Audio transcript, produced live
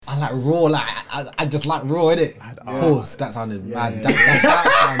I like raw, like I just like raw, innit? Pause. That sounded mad. That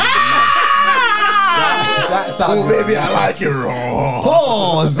sounded mad. Oh baby, I like it raw.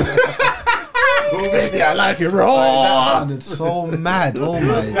 Pause. Oh baby, I like it That raw. sounded so mad. Oh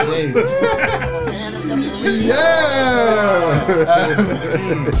my days. Yeah.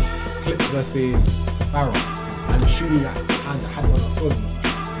 Clips versus Barrow, and the shooting that and had it on her phone.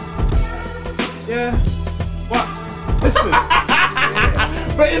 Yeah. What? Listen.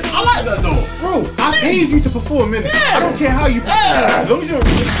 But I like that though. Bro, I paid you to perform, innit? I don't care how you perform. As long as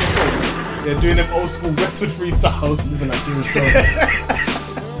you're doing them old school Westwood freestyles. Living like serious drugs.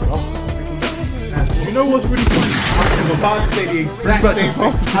 You know what's really funny? I'm about to say the exact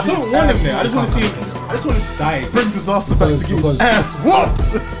same thing. I don't want him there. I just want to see him. I just want to die. Bring disaster back to get his ass. What?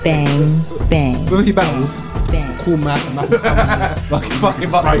 Bang, bang. When he battles, Bang. cool man, and Malcolm come in this fucking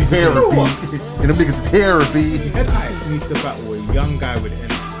About his therapy. And them niggas is therapy. Head Ice needs to battle a young guy with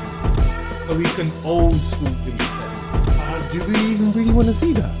energy, so he can old school himself. Do we even really want to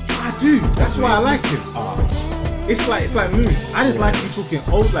see that? I do. That's why I like him. It's like Moon. I just like you talking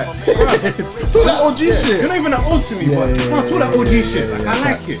old, like Talk that OG shit. You're not even that old to me, but bro, talk that OG shit. Like I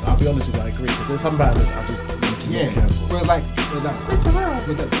like it. I'll be honest with you, I agree. Because there's some battlers I just need to be more careful. Whereas like,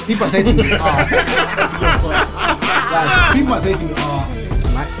 people might say to me, like, people might say to me,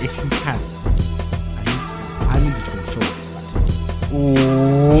 Smack, if you can, I need you to show it.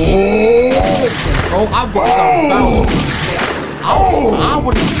 Oh, I've got some battles. I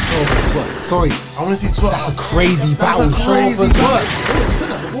want to see 12 versus 12. Sorry, I want to see 12. that's a crazy battle. That's a crazy 12 versus 12. battle. We said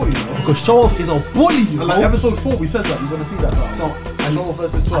that before, you know. Because Show Off is a bully, you know. Like episode 4, we said that we're gonna see that battle. So, Show Off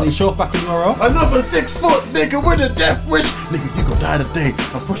versus and 12. then Show Off back on URL. Another 6 foot nigga with a death wish. Nigga, you gon' die today.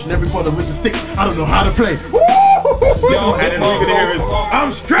 I'm pushing everybody with the sticks. I don't know how to play. Woo! Yo, and then all you can hear is,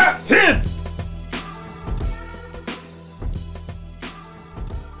 I'm strapped in.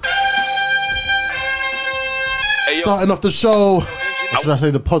 Starting off the show, or should I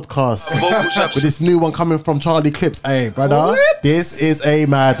say the podcast, with this new one coming from Charlie Clips. Hey, brother, this is a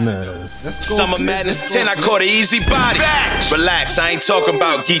madness. Summer Madness 10, I caught an easy body. Relax, I ain't talking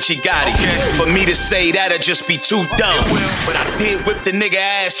about Geechee Gotti. For me to say that'd just be too dumb. But I did whip the nigga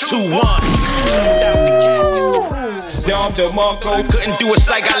ass 2-1. I couldn't do it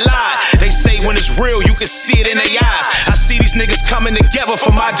like I lied. They say when it's real, you can see it in their eyes. I see these niggas coming together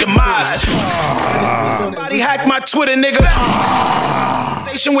for my demise. Somebody hacked my Twitter, nigga.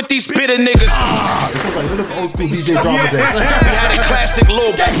 Conversation with these bitter niggas. It feels like little old school DJ drama days. We had a classic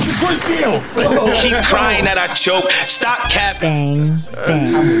little Gangsta keep crying that I choke. Stop capping.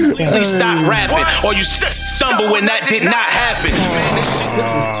 Bang, bang, At least stop rapping. Or you stumble when that did not happen. Man, this shit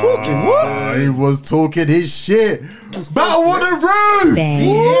was talking what? He was talking his shit. Battle on the roof.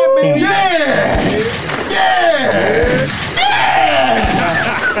 bang, Yeah.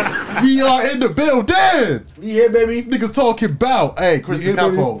 We are in the building. Yeah, baby. These niggas talking about. Hey, Chris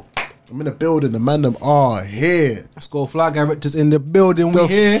Capo. I'm in the building. The man them are here. Let's go. Fly Directors in the building. The We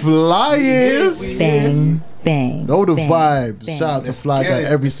here. Flyers. bang, bang. Know the bang, vibes. bang. Shout out to Fly Guy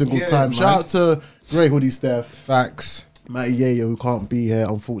every single time. Shout out to Grey Hoodie Steph. Facts. Matty Yayo, who can't be here,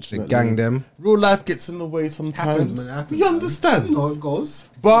 unfortunately. The gang them. Real life gets in the way sometimes. Happens, man, it happens, we understand. You know how it goes.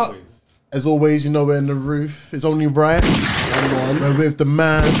 But as always, you know we're in the roof. It's only right. We're with the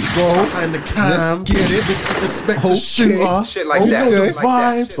man. Go behind the cam. Let's get it. Respect the shooter. Shit like you that. know the Shit like that.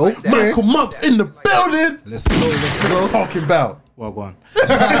 vibes. Shit like that. Michael Mops in the building. Let's go. Let's What go. he's talking about. Well, go on.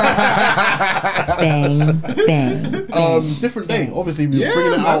 Bang, bang. Different day. Obviously, we're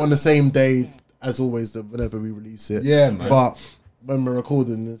bringing it out on the same day as always. Whenever we release it. Yeah, man. But when we're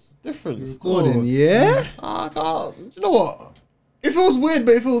recording, it's different. Recording, yeah. I can't. You know what? It feels weird,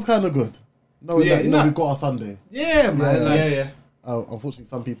 but it feels kind of good. Knowing that, you know, we've got our Sunday. Yeah, man. Yeah. Unfortunately,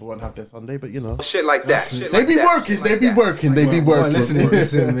 some people won't have their Sunday, but you know. Shit like that. Shit They like be that. working, Shit they like be that. working, they be working.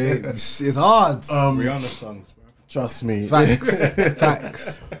 Listen, mate. It's hard. Rihanna songs, bro. Trust me. Facts.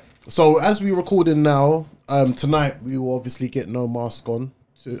 Facts. So as we recording now, tonight we will obviously get No Mask On.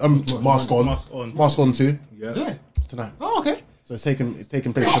 Mask On too. Yeah. Tonight. Oh, okay. So it's taking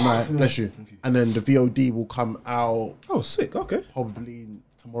place tonight. Bless you. And then the VOD will come out Oh, sick. Okay. probably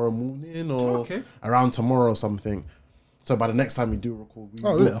tomorrow morning or Okay. around tomorrow or something. So by the next time we do record,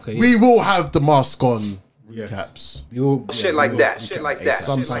 we will have the Mask On Yes. recaps. Shit like that. Shit like that. Shit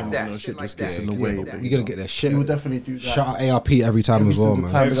Sometimes like that. you know, shit like just that. gets in the way. But You're gonna get that shit. we will definitely do that. Shout out ARP every time Every as well, single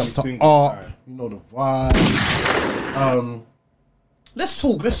man. time. Big up Every to single Art. time. You know the vibes. Let's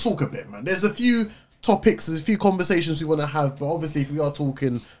talk a bit, man. There's a few topics, there's a few conversations we want to have, but obviously if we are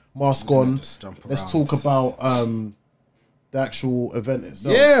talking Mask On, just jump let's around. talk about the actual event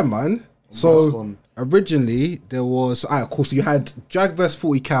itself. Yeah, man. Mask So On. Originally, there was of course you had Jag vs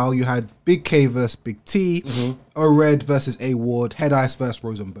 40 Cal, you had Big K vs Big T, O-Red versus A Ward, Head Ice versus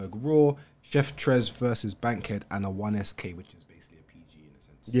Rosenberg Raw, Chef Trez versus Bankhead, and a 1SK, which is basically a PG in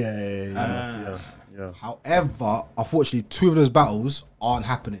a sense. Yeah. However, unfortunately, 2 of those battles aren't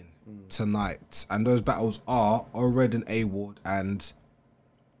happening tonight, and those battles are O-Red and A Ward and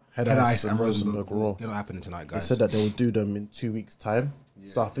Head Ice and Rosenberg Raw. They're not happening tonight, They guys. said that they will do them in 2 weeks' time.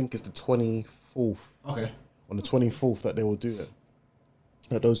 So I think it's the 24th. Okay. On the 24th that they will do it.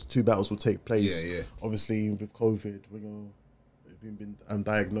 That those 2 battles will take place. Yeah. Obviously, with COVID, when you've been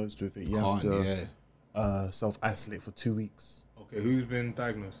diagnosed with it, you have to self-isolate for 2 weeks. Okay, who's been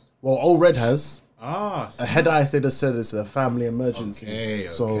diagnosed? Well, O-Red has. So A Head Ice, they just said it's a family emergency. Okay.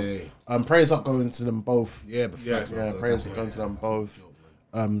 So, prayers up going to them both. Prayers up going to them both.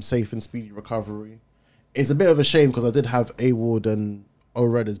 Safe and speedy recovery. It's a bit of a shame because I did have A Ward and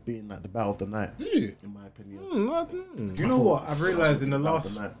O-Red as being like the battle of the night. In my opinion. You know what? I've realised in the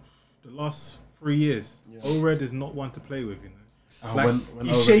last 3 years, O-Red is not one to play with. You know, like when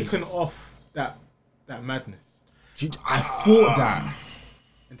he's O-Red shaken off that madness. I thought that.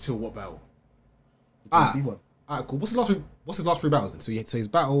 Until what battle? See one. Alright, cool. What's his last 3 battles then? So he's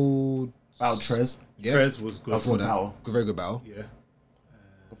battled Trez. Yeah. Trez was good. Before that. battle. Good, very good battle. Yeah.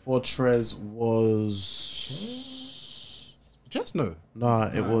 Before Trez was... Just no. Nah,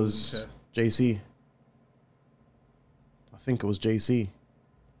 it was Chess. JC. I think it was JC. I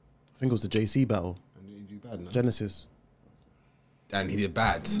think it was the JC battle. And he do bad, no? Genesis. And he did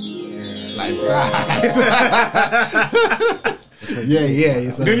bad. Like bad.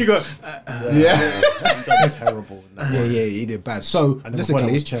 yeah. So, Then you go. yeah. He done terrible in that. Yeah, he did bad. So, And then before that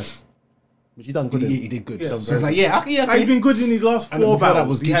basically, was Chess. Which he done good in. he did good. Yeah. So it's like, yeah, He's okay. been good in his last And then 4 before battles. that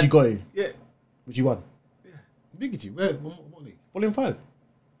was He had- Gichi Goy. Yeah. Which he won. Biggie, where? What league? Volume 5.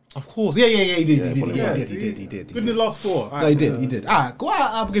 Of course. Yeah, he did. Yeah, He yeah, did. Good in He the last 4. No, he did. Alright, go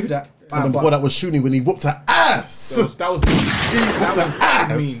out. I'll give you that. And then before that was Shuni when he whooped her ass. That was mean.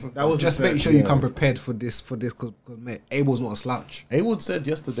 That was Just unfair. make sure you come prepared for this, because mate, Abel's not a slouch. Haywood said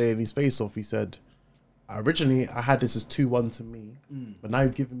yesterday in his face-off, he said, originally I had this as 2-1 to me, but now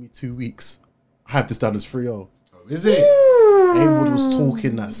you've given me 2 weeks. I have this down as 3-0. Is it? Haywood was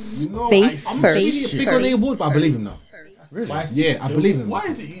talking that. Face I'm first. big on Abel, but I believe him now. Yeah, I believe him. Why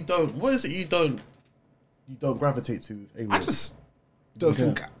is it you don't? What is it you don't gravitate to with Haywood? I just don't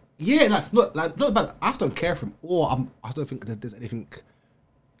think. Yeah, not about. I just don't care for him, or I just don't think that there's anything.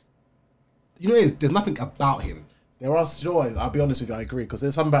 You know, there's nothing about him. There are, you know what, I'll be honest with you, I agree, because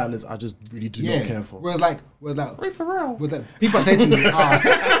there's some battlers I just really do not care for. Whereas people might say to me, like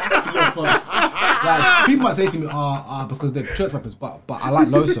people might say to me, because they're church rappers, but I like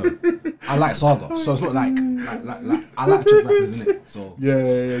Loso, I like Saga, so it's not like I like church rappers, isn't it? So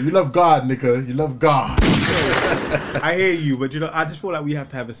Yeah, you love God, nigga. You love God. I hear you, but you know, I just feel like we have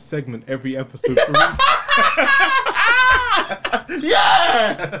to have a segment every episode. For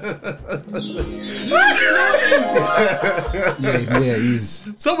yeah, he's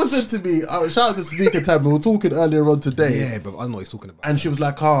Someone said to me, shout out to Sneaker Time, we were talking earlier on today, yeah, but I don't know what he's talking about. and she was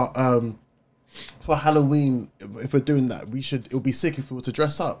like, for Halloween, if we're doing that, it would be sick if we were to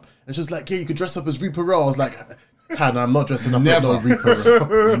dress up. And she was like, yeah, you could dress up as Reaper Row. I was like, Tana, I'm not dressing up as no Reaper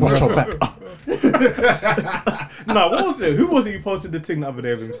Row. Watch your back. no, what was it? Who was it you posted the thing the other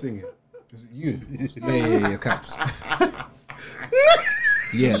day of him singing? You, yeah, caps.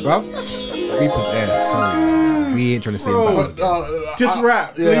 Yeah, bro. Reaper's air. Sorry, we ain't trying to say about it. Just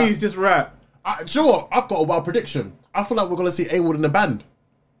rap, please, just rap. Do you know what? I've got a wild prediction. I feel like we're going to see A-Wood in the band.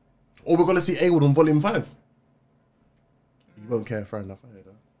 Or we're going to see A-Wood on Volume 5. You won't care, fair enough. I heard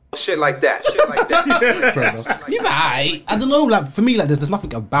that. Shit like that. Fair enough. He's alright. I don't know. Like for me, like there's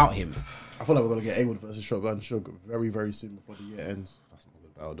nothing about him. I feel like we're going to get A-Wood versus Shotgun Sugar very, very soon before the year ends. That's not a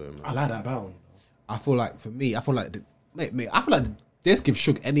good battle, though, man. I like that battle, you know. I feel like for me, I feel like this give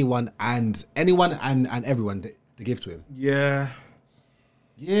Shook anyone and everyone they give to him. Yeah.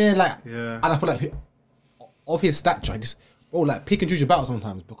 Yeah, like Yeah. and I feel like of his stature, just like pick and choose your battle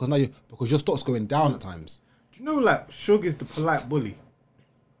sometimes because your stock's going down at times. Do you know, like, Suge is the polite bully?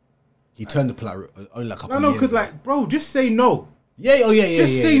 He turned the polite only like a couple No, of years. because, like, bro, just say no. Yeah,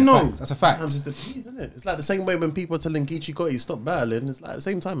 Just say no. facts. That's a fact. Sometimes it's the peas, isn't it? It's like the same way when people are telling Geechee Gotti stop battling. It's like the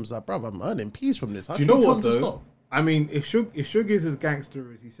same time. It's like, bruv, I'm earning peas from this. How Do you can know tell what, him to though? stop? I mean, if Suge is as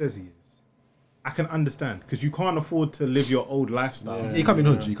gangster as he says he is, I can understand, because you can't afford to live your old lifestyle. Yeah, you can't be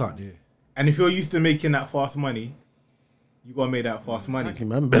hood. You can't. Yeah. And if you're used to making that fast money, you gotta make that fast money. Exactly,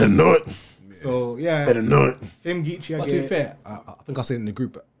 man. Better know it. So yeah, Better know it. him Geechee, I But get to be it. fair, I think I said in the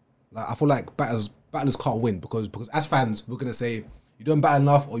group, like I feel like battlers can't win because as fans we're gonna say, you don't battle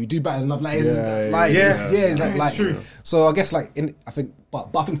enough, or you do battle enough. Like, it's true. So I guess I think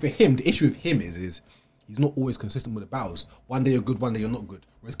for him, the issue with him is he's not always consistent with the battles. One day you're good, one day you're not good.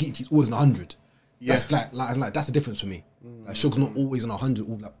 Whereas Geechee's always in 100. Yeah. That's like that's the difference for me. Like Suge's not always in 100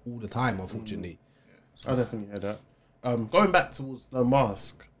 all the time, unfortunately. I definitely hear that. Going back towards No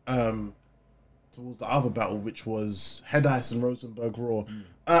Mask, towards the other battle, which was Head Ice and Rosenberg Raw.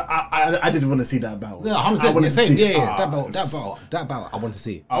 I didn't want to see that battle. Yeah, 100%. Same. Yeah. That battle. I want to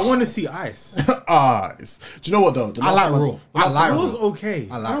see. I want to see Ice. Ice. Do you know what though? I like Raw. Raw's okay.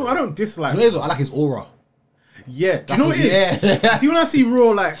 I don't dislike. I like his aura. Yeah. Do you know what it is? Yeah. See, when I see Raw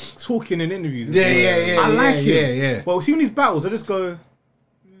like talking in interviews, I like it. Yeah. But see, when these battles, I just go,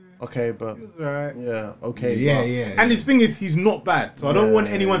 okay, but it's alright. yeah, okay, Yeah. And his thing is, he's not bad, so I don't want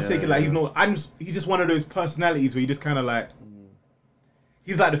anyone to take it like he's not. He's just one of those personalities where you just kind of like,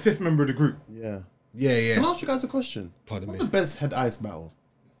 he's like the fifth member of the group. Yeah. Yeah. Can I ask you guys a question? What's the best Head Ice battle?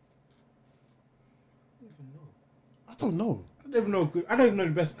 I don't know. I don't even know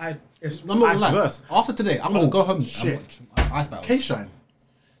the best Ice verse. After today, I'm gonna go home. Shit. And watch Ice battles. K-Shine.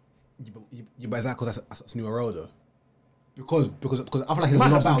 You better that because that's new URL though. Because I feel like he's Might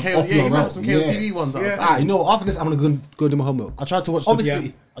not have some battles off KO, you might have URL. some KOTV ones out. Yeah. You know what? After this, I'm gonna go do my homework. I tried to watch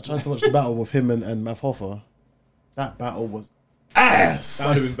Obviously. I tried to watch the battle with him and Math Hoffa. That battle was ass. That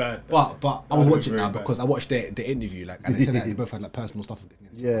would have been bad. But I'm gonna watch it now very bad. because I watched the interview, like, and they said that they both had like personal stuff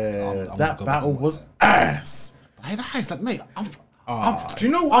against each other. Yeah, So I'm that gonna go back battle and watch was that. ass. But Head Ice, like, mate, Do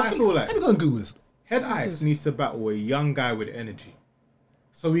you know what I feel like? Let me go and Google this. Head Ice needs to battle a young guy with energy,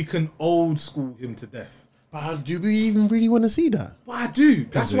 so we can old school him to death. But do we even really want to see that? But I do.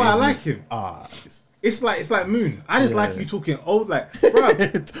 That's why I like him. It's like Moon. I just like you talking old, like, bro. Talk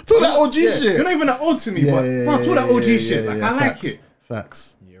that OG shit. You're not even that old to me, but bro, talk that OG shit. Like, I like it.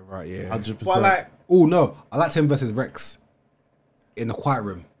 Facts. Yeah, right. Yeah. 100%. But like, Oh no, I liked him versus Rex in the quiet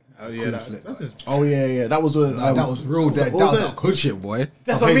room. oh yeah, that's just. Oh yeah. That was when That was real. That what was was it? good shit, boy.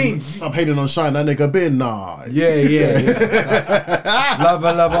 That's what I mean. Stop hating on Shine. That nigga been nice. Yeah. Love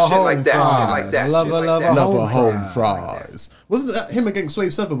a home like that, fries. shit like that, Love shit a like love that. a Love home a home fries. fries. Wasn't that him against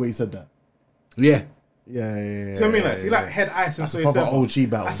Swave 7 where he said that? Yeah. Yeah. See what I mean? Like, see, like Head Ice and That's a Soy proper 7. OG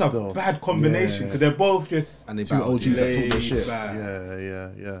battle That's a still. bad combination Yeah. because they're both just. And they Two battled, OGs that yeah. talk their shit.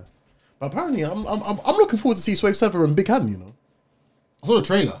 Bad. Yeah. But apparently, I'm looking forward to see Swave 7 and Big Hand. You know, I saw the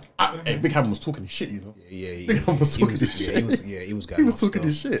trailer. Big Hand was talking his shit. You know, Yeah. Big Hand was talking his shit. He was going. He was off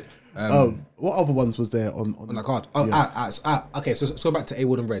talking still. his shit. What other ones was there on on the card. Okay, so let's go back to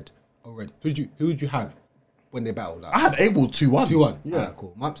A-Wood and Red. Oh, Red. Who would you have when they battled? I had Able 2-1. 2-1. Yeah. Alright,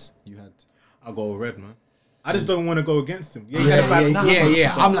 cool. Maps, you had. I'll go with Red, man. I just don't want to go against him. Yeah, he had a bad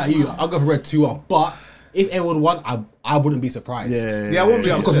Yeah. I'm like you. I'll go for Red 2-1. But if A-Wood won, I wouldn't be surprised. Yeah, I wouldn't be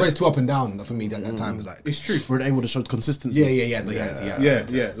Just because upset. Red's 2 up and down for me at that time is like. It's true. We're able to show consistency. Yeah.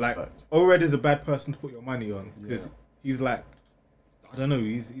 Yeah. Like, O-Red is a bad person to put your money on because he's like, I don't know,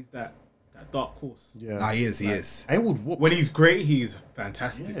 he's that dark horse. Yeah. Nah, he is. Able When he's great, he's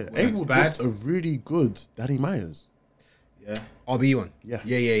fantastic. Yeah, When he's Able bad, a really good Danny Myers. yeah. RB one. Yeah.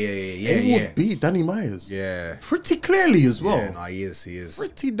 Yeah. beat Danny Myers. Yeah. Pretty clearly as well. Yeah, nah, he is.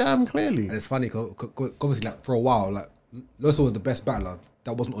 Pretty damn clearly. And it's funny, cause obviously, like, for a while, like, Loso was the best battler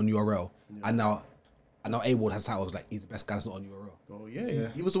that wasn't on URL. And now A-Ward has titles, like, he's the best guy that's not on URL. Oh yeah,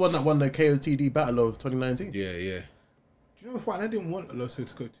 he was the one that won the KOTD Battle of 2019. Yeah. Do you know what? I didn't want Loso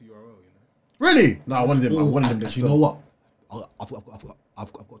to go to URL, you know? Really? No, I wanted him. I wanted him. Actually, you know what? I've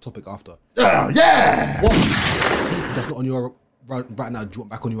got a topic after. Yeah. What people that's not on URL right now do you want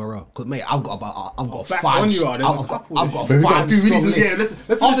back on URL? Because mate, I've got back five. on URL, there's a I've couple got But we got a five few strong minutes. Yeah, lists.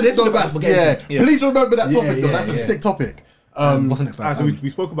 let's After this, go we'll back. get into it. Please remember that topic though. yeah, That's a yeah. sick topic. What's the next Alright, battle? so we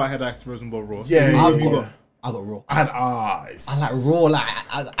spoke about Head Ice to Rosenborg Raw. Yeah, So I've you got Raw. I had eyes. I like Raw. Like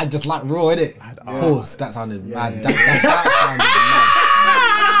I just like Raw, innit? Pause. That sounded mad. That sounded mad.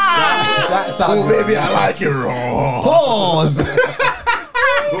 That sounded. Oh baby, I like it raw. Pause.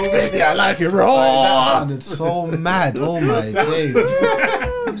 Oh baby, I like it That raw. sounded so mad. Oh my days.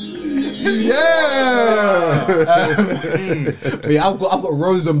 Yeah. But yeah, I've got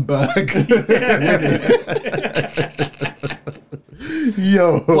Rosenberg.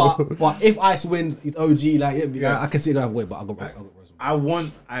 Yo. but if Ice wins, he's OG. Like I can see that way. But I got Rosenberg. I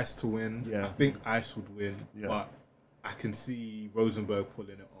want Ice to win. Yeah. I think Ice would win. Yeah. But I can see Rosenberg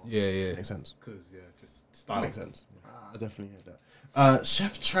pulling it off. Yeah. Makes sense. Because, just style. Makes sense. I definitely hear that.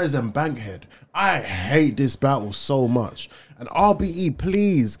 Chef Trez and Bankhead. I hate this battle so much. And RBE,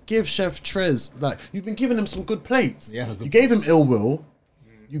 please give Chef Trez, like, you've been giving him some good plates. Yeah, good you gave him Ill Will.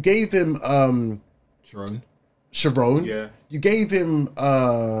 You gave him Sharon. Yeah. You gave him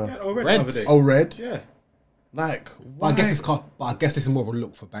Red. Red. Yeah. Like, But why? I guess this is more of a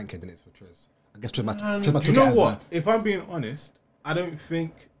look for Bankhead than it's for Trez. I guess Trez might Do took you it know as what? If I'm being honest, I don't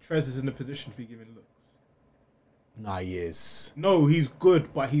think Trez is in the position to be giving looks. Nah, he is. No, he's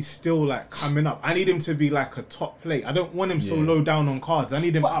good, but he's still like coming up. I need him to be like a top play. I don't want him so Yeah. low down on cards. I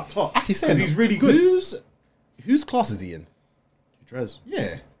need him up top. Actually, saying because he's really good. Whose class is he in? Trez.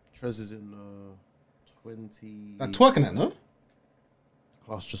 Yeah, Trez is in 20 like twerking that, no?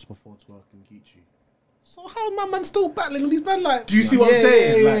 class just before Twerk and Geechee. So how's my man still battling all these men? Like, Do you see what I'm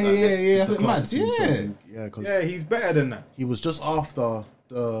saying? Yeah, Like, yeah. The class between Twerk Yeah. and- yeah, because Yeah, he's better than that. he was just after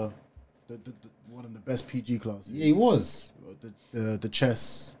the one of the best PG classes. Yeah, he was. The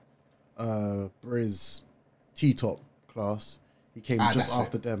chess, Briz, T-top class. He came just that's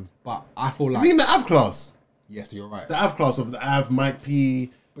after it. them. But I feel Is like he in the Av class? yes, you're right. The Av class of the Av, Mike P,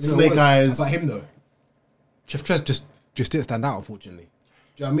 But you know Snake what? Eyes. About him though, Chef Trez just didn't stand out, unfortunately.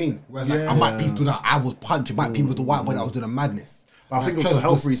 Do you know what I mean? Whereas like Yeah. I might be doing that, I was punching. Mike P was the white boy that was doing a madness. But I think it was Trez for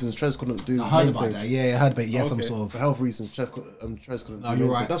health just- reasons. Trez couldn't do I heard main about stage. that. Yeah, I heard about it. Yeah, some Okay. sort For of health reasons, Trez couldn't. No, do you're main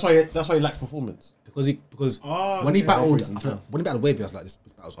right. stage. That's why he lacks performance. because Oh, when he okay. battled Reasons, I feel like when he battled Wavy, I was like, this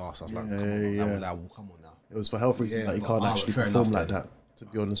battle's arse. I was like, come on, yeah. come on now. It was for health reasons Yeah, that he but can't alright, actually fair perform enough like then. that. To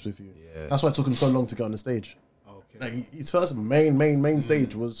be honest with you, Yeah. that's why it took him so long to get on the stage. Okay. Like his first main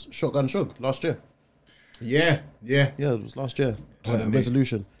stage was Shotgun Shug last year. Yeah. Yeah, it was last year.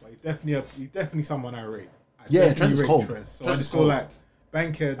 Resolution. But he's definitely someone I rate. I Yeah, definitely Trez is rate cold. Trez. So Trez I is just feel cold. like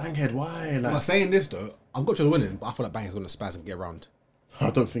Bankhead. Bankhead, why? But Like, saying this though, I've got Trez winning, but I feel like Bankhead's gonna spaz and get around. I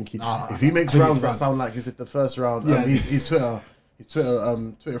don't think he. Nah, if he makes I think rounds he's that right. sound like as if the first round, Yeah. his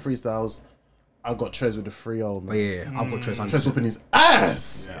Twitter freestyles. I got Trez with the 3-0, But man. yeah, I've got Trez. Trez whooping his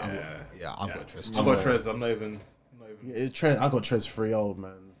ass. I've got Trez. I got Trez. I'm not even. Yeah, I got Trez 3-0,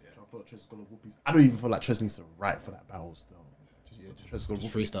 man. I thought Trez was gonna whoop his. I don't even feel like Trez needs to write for that battle still. Trez is gonna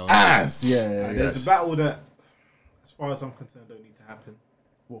whoop his freestyle. ass. Yeah. There's a battle that, as far as I'm concerned, don't need to happen.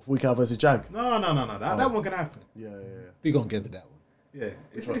 What, Weekend versus Jag? No. That one can happen. Yeah. We gonna get to that one. Yeah,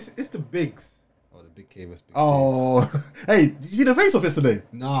 it's the bigs. Oh, the big K vs. Big Oh, hey, did you see the face off yesterday? T.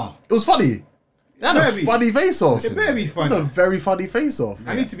 Nah. It was funny. They had better a be. funny face off. It better be It's funny. a very funny face off.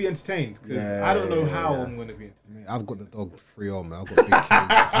 I need to be entertained because I don't know how I'm going to be entertained. Mate, I've got the dog 3-0, man. I've got big K.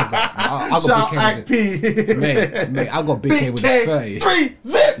 I got Shout big out K. P. Mate, I got big K Big with K, the 30. 3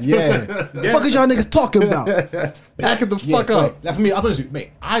 zip. Yeah. The fuck is y'all niggas talking about? Packing the Yeah, fuck up. Like for me, I'm honest with you,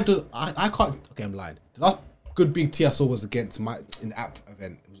 mate. I can't. Okay, I'm lying. The last good big T I saw was against my in the app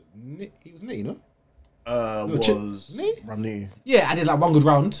event. It was Nick, he was Nick, you know? Was me? Ramney. Yeah, I did like one good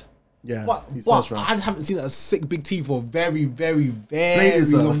round. Yeah, But his first round. I haven't seen a sick big T for a very, very, very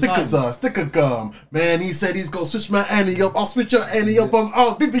Ladies, long thick time. as a stick of gum. Man, he said he's gonna switch my Annie up. I'll switch your Annie up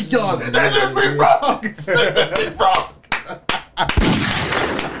on Vivian. Let me rock. Let me rock.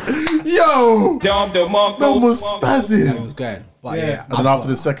 Yo, man was It spazzing. was going. But yeah, And then after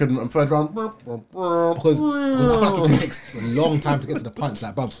the second and third round, because I feel like it takes a long time to get to the punch.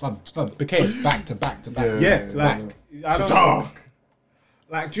 Like, but became back to back to back. Yeah, like I don't know. dog.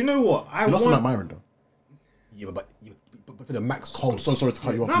 Like, do you know what? I He lost to Matt want. Myron though. Yeah, but for the Max Cold. I'm so sorry to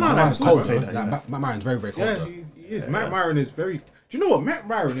cut you off. No, man. no, I that's was about to cool. say that. Like, yeah. Matt Myron's very, very cold. Yeah, though. he is. Matt Myron is very. Do you know what? Matt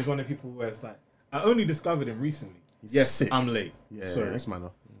Myron is one of the people where it's like I only discovered him recently. Yes, sick. I'm late. Yeah, Sorry, that's man.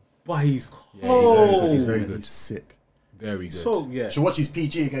 but he's Yeah, cold. he's very good. He's sick. Very good. So yeah, Should watch his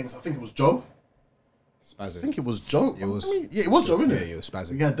PG against. I think it was Joe. I spazzing. think it was Joe. It was- I mean, yeah, it was Joe, innit? Yeah, he was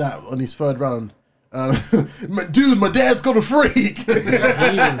spazzing. He had that on his third round. Dude, my dad's got a freak. he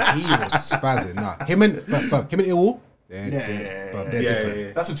was spazzing. Nah, him and Ilwall. They're different.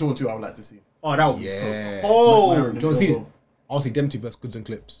 yeah. That's a 2-on-2 I would like to see. Oh, that would be Yeah. so cold. McLaren. Do you want to see it? Honestly, them two versus Goods and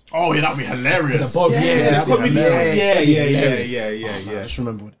Clips. Oh yeah, that'd be hilarious. The both- yeah, that's that'd what be we hilarious. Yeah. I just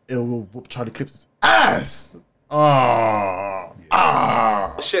remember when Ill will whoop Charlie Clips' ass.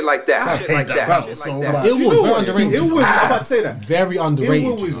 Shit like that. Shit like that. That Shit was like so that. bad. Ilwall You know very what? underrated. It was. I'm about to say that. Very underrated.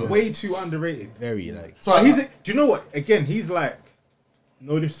 Ilwall was you know. way too underrated. Very like. So But do you know what? Again, he's like,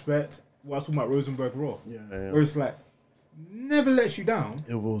 no disrespect. Well, I was talking about Rosenberg Raw. Yeah. Where it's like, never lets you down.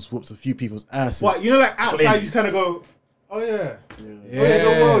 Ill Will's whooped a few people's asses. But you know, like outside, Clearly. you just kind of go, oh yeah, Yeah.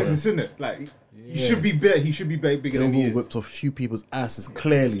 no worries, it's in it. Like he should be big. He should be bigger Ill than he Will is. whipped a few people's asses.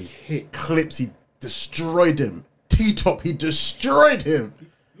 Clearly, Hit. Clips he destroyed him. T-Top he destroyed him.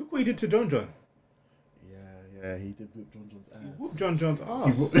 Look what he did to John John. Yeah, he did whip John John's ass. Whoop John John's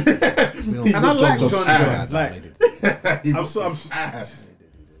ass. We don't- And I like John John John's John. ass. Like, He I'm whipped so. his ass.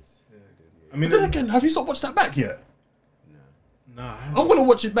 I mean, But then again, have you not watched that back yet? nah. I'm gonna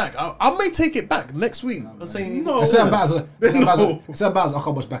watch it back. I may take it back next week. I'm saying No. It's certain battles. No. Certain battles I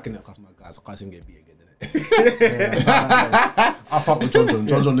can't watch back in it because my guys, I can't see him get beat again. Innit? I fuck with John John.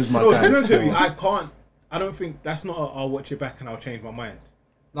 John John is my No, guy. to be honest with so- you, I can't. I don't think that's not. I'll watch it back and I'll change my mind.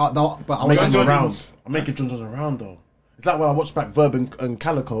 No, but I'm making John John round. I'm making John a round though. It's like when I watched back Verb and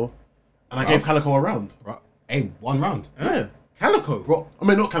Calico, and I gave Calico a round. Hey, 1 round. Yeah. Calico, Bro, I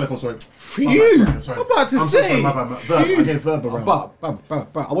mean, not Calico, sorry. For you. I'm sorry. I'm about to so say. sorry, my bad. Verb, I gave Verb a round. But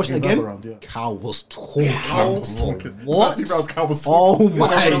I watched it Verb again. around, yeah. Cal was talking. Cal was talking. What? The first 2 rounds, Cal was Oh talking.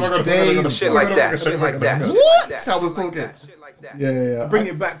 my days. Shit like that. Shit like that. What? Cal was talking. Yeah. bring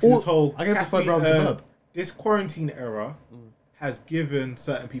it back to this whole. I gave the third caffeine, round to Verb. This quarantine era has given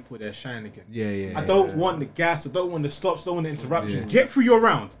certain people their shine again. Yeah. I don't want the gas. I don't want the stops. Don't want the interruptions. Get through your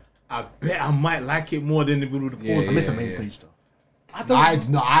round. I bet I might like it more than if it would have paused. I miss the main stage though. I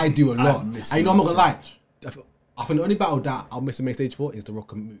do a lot. miss And you know, I'm not main gonna lie. I think the only battle that I'll miss the main stage for is the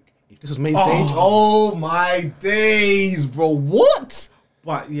Rock and Mook. If this was main stage, oh my days, bro. What?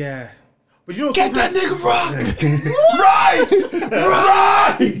 But yeah. But you know, Get that nigga Rock!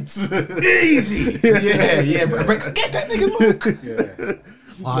 Right. Easy. Yeah. Rex, get that nigga Mook.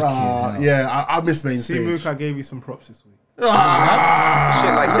 I miss main See, stage. Mook, I gave you some props this week. Shit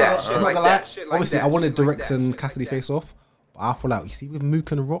like that. Shit I'm not like gonna lie. that. Shit like Obviously, that. I wanted Shit like Rex that. and Shit like Cassidy that. face off, but I feel like you see with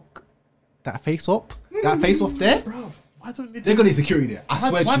Mook and Rock, that face off there, Bruv, why don't they're gonna need security there. I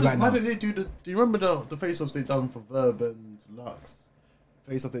swear to you right why now. did they do the? Do you remember the face-offs they done for Verb and Lux?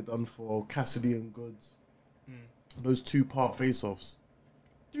 Face-off they done for Cassidy and Goods. Those 2-part face-offs.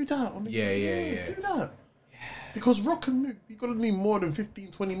 Do that on the Yeah. Do that. Because Rock and Mook, you gotta need more than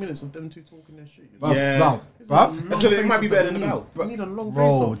 15-20 minutes of them 2 talking their shit. Bruv, Yeah. bruv, It might be better than the battle. You need a long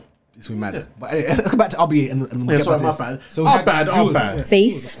bro, face-off. it's been mad. Yeah. But anyway, let's go back to RBA and we'll Yeah, get sorry, back to my this. bad. So we Our had bad, our yours. bad.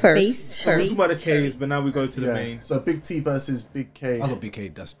 Face first. We're talking about the K's, but now we go to the Yeah. main. So Big T versus Big K. I got BK.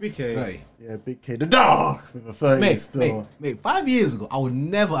 That's BK. 30. Yeah, Big K. The dog with a 30 still. Mate, 5 years ago, I would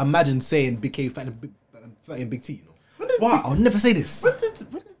never imagine saying BK fighting Big T. You know? But I would never say this. When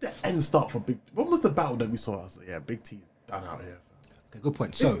did the end start for Big? When was the battle that we saw? I was like, yeah, Big T's done out here. Okay, good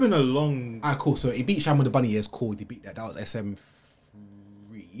point. it's So, been a long. alright, cool. So he beat Sham with the Bunny Ears. Cool. He beat that. That was SM3.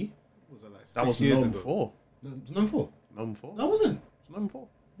 What was it, like That was 6 years known ago? for. No, it was number 4. Known for. No, it wasn't. It's known for.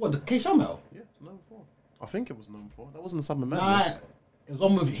 What, the K Sham battle? Yeah, it's known for. I think it was known for. That wasn't the Summer Nah, Madness. it was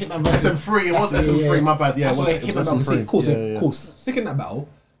one with Hitman versus SM3. It was SM3. My bad. Yeah, That's it was. why It was Hitman versus SM3. Cool. So, Yeah. cool. Stick in that battle.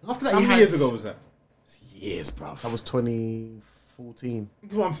 And after that, How he many had years ago was that? Years, bruv. That was 2014.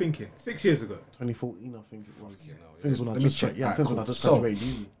 That's what I'm thinking. 6 years ago. 2014, I think it was. I think it was when I Let me just check. yeah, I think it was when I Alright, just cool. graduated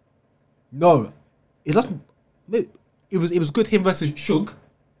uni. No, it doesn't. It was good. Him versus Suge.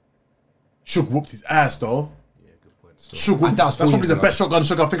 Suge whooped his ass though. Yeah, good point. Suge whooped, That was that's 4 probably years the ago. best shotgun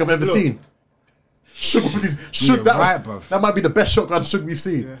Suge I think I've ever seen. Suge whooped his Suge. Yeah, that, right, was, bruv. that might be the best shotgun Suge we've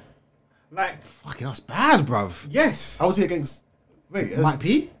seen. Yeah. Like, Fucking, that's bad, bruv. yes. How was he against? Wait, Mike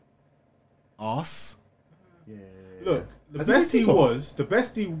P. Arse. Look, the Has he best he been TikTok? was, the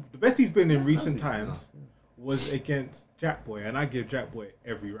best he's been in recent he? times was against Jackboy, and I give Jackboy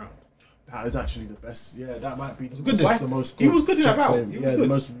every round. that is actually the best. Yeah, that might be good, the most. He was good in that Jack battle. Boy. He was Yeah, the good.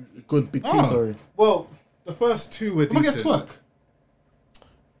 most good Big T. Oh. Sorry, Well, the first 2 were Come against decent. Twerk.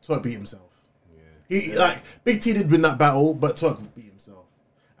 Twerk beat himself. He like Big T did win that battle, but Twerk beat himself.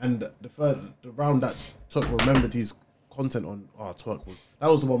 And the round that Twerk remembered his content on, Twerk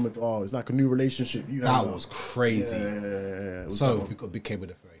was the one with it's like a new relationship. You That had was crazy. Yeah. It was that So one. we got Big K with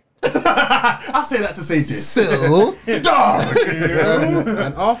the 3. I say that to say this. So, Dog.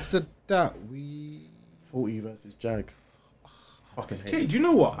 and after that, we 40 versus Jag. Fucking hate. Hey, This. do you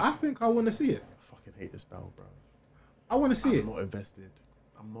know what? I think I want to see it. Fucking hate this battle, bro. I want to see it. I'm not invested.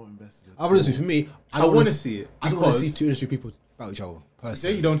 I'm not invested. at I want to all. see for me. I wanna see it I don't want to because- see 2 industry people battle each other. Say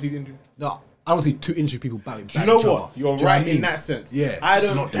Personally, you don't see the injury. no, I don't see 2 industry people battle. Do you know each what? other. You're Do you know right what I mean? in that sense. Yeah, I it's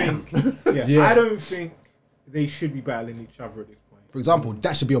don't not them. think. Yeah, Yeah. I don't think they should be battling each other at this point. For example,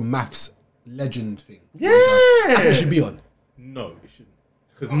 that should be on Math's legend thing. Yeah. That's what it should be on. No, it shouldn't.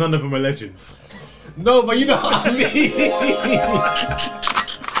 Because none of them are legends. No, but you know what I mean.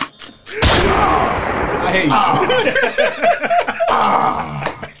 I hate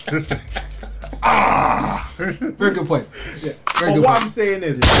you. Very good point. Yeah, very But good what point. I'm saying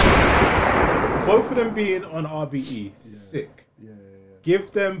is, both of them being on RBE, sick.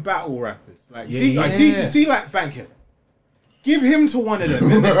 Give them battle rappers. Like, Yeah. see, like Bankhead. Give him to one of them.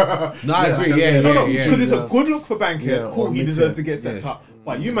 innit? No, I agree. Yeah, No, yeah. because it's a good look for Bankhead. Yeah, cool, or he mid-tier. deserves to get stepped Yeah. up.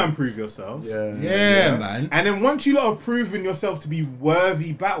 But you man prove yourselves. Yeah, man. And then once you lot have proven yourself to be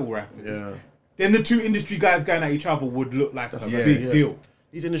worthy battle rappers, Yeah. then the 2 industry guys going at each other would look like a yeah, big yeah. deal.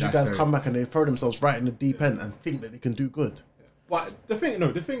 These industry That's guys very- come back and they throw themselves right in the deep end and think that they can do good. But the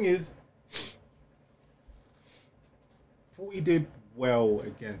thing is, 40 did well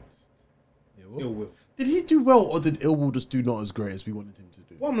against Ill Will. Did he do well, or did Ill Will just do not as great as we wanted him to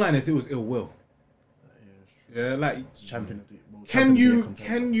do? Bottom line is, it was Ill Will. Yeah, like Champion of the world. can champion of the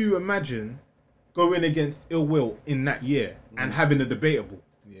year you contender. imagine going against Ill Will in that year and having a debatable?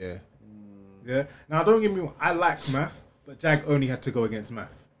 Yeah. Yeah. Now don't get me wrong, I like Math, but Jag only had to go against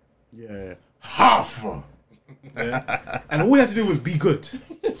Math. Yeah. Half. Yeah. And all he had to do was be good.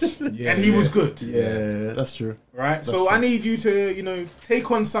 Yeah, And he was good. Yeah, that's true. Right? So I need you to, take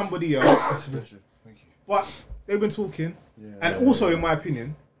on somebody else. Thank you. But they've been talking. Yeah, And also, in my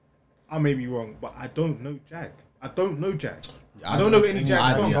opinion, I may be wrong, but I don't know Jag. I don't know Jag. I don't know any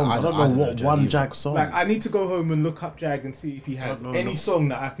Jag songs. I don't know what one Jag song. Like, I need to go home and look up Jag and see if he has any song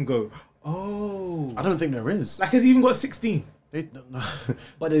that I can go, oh. I don't think there is. Like, has he even got 16?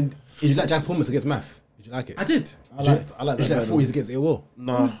 But then, did you like Jack's performance against Math? Did you like it? I did. I like Did that you like better. 40s against Ill Will?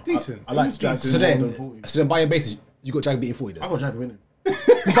 No, decent. I like It was Jag decent. doing So more then, than 40. so then by your basis, you got Jag beating 40 then? I got Jag winning.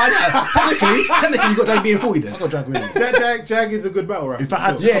 technically, you got Jag beating 40 then? I got Jag winning. Jag is a good battle rapper. If I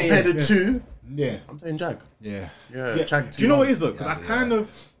had to Yeah, compare yeah, the two, Yeah. I'm saying Jag. Yeah. Yeah, Yeah. Jag. Do you know what it is though? 'Cause Yeah,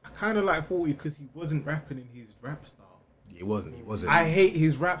 I kind of like 40 because he wasn't rapping in his rap style. He wasn't. I hate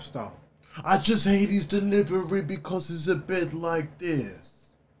his rap style. I just hate his delivery because it's a bit like this.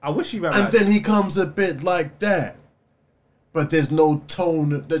 I wish he rapped And like then he comes a bit like that. But there's no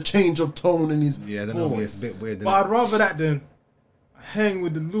tone, the change of tone in his Yeah, then voice. it's a bit weird. But I'd rather that than hang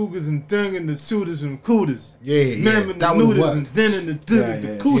with the Lugers and dung and the shooters and cooters. Yeah. Man with the That would noodles work. and then and the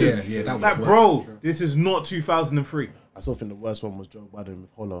the cooters. Yeah, that would Like, work. bro, this is not 2003. I still think the worst one was Joe Biden with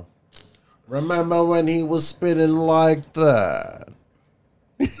Holler. Remember when he was spinning like that?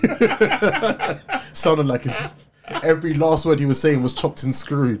 Sounded like his every last word he was saying was chopped and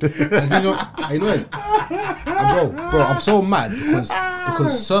screwed. And you know it? Bro, I'm so mad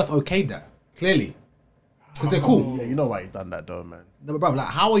because Surf okayed that, clearly. Because they're cool. Yeah, you know why he done that though, man. No, but bro, like,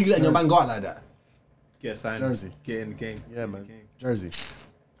 how are you letting your man go out like that? Get signed. Jersey. Get in the game. Yeah, Get in man. the game. Jersey. Do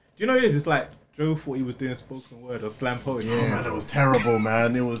you know what it is? It's like Joe thought he was doing spoken word or slam poetry. Oh, man, it was terrible,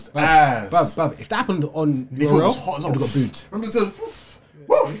 man. It was ass. Bruv, if that happened on He thought it URL, was hot as he would have got booed. Remember he said,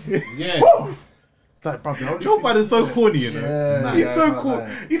 woo, Yeah. woo. It's like, bro, Joe Biden's so corny, you know. Yeah, He's yeah, so man, cool.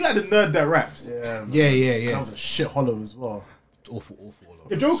 like- He's like the nerd that raps. Yeah, man. Yeah. That was a shit hollow as well. Awful.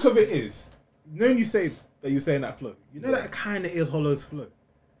 The joke of it is, when you say that you're saying that flow, you know that kind of is Hollow's flow.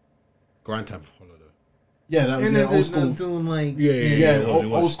 Grind time, Hollow though. Yeah, that was old school. Doing like Yeah,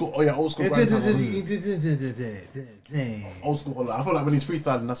 old school. Oh yeah, old school. Grind time. Old school hollow. I feel like when he's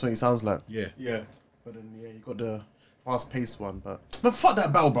freestyling, that's what he sounds like. Yeah. Yeah. But then yeah, you got the fast-paced one. But man, fuck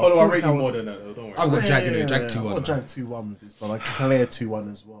that battle, bro. Although I 40 rate you count- more than that, though. Don't worry. I've got Jag in there, Jag I've 2-1. got Jag 2-1 with this, but like clear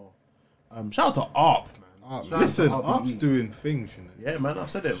 2-1 as well. Shout out to ARP, man. Shout out Listen, to Arp's RBE. doing things, you know. Yeah, man, I've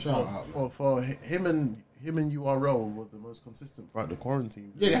said it. Shout out, For him and URL were the most consistent throughout the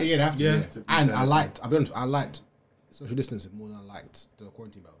quarantine. Yeah, they have to. Yeah. Yeah. And I'll be honest, I liked social distancing more than I liked the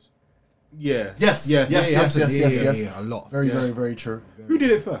quarantine battles. Yeah. Yes, Yes. yes. A lot. Very, very, very true. Who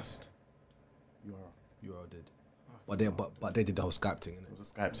did it first? URL did. But they did the whole Skype thing, innit? It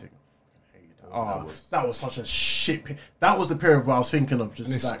was a Skype thing. I fucking hated that. That was such a shit. That was the period where I was thinking of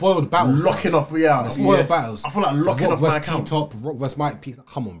just And they like spoiled battles, locking off. Yeah, Spoiled battles. I feel like locking Rock off my vs. account. T-Top, Rock vs. Mike P.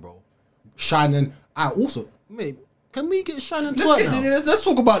 Come on, bro. Shining. Also, mate, can we get Shining Let's, twerk now? let's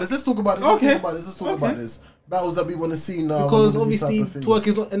talk about this. Let's talk about this. Okay. Let's talk about this. Battles that we want to see now. Because and these obviously type of twerk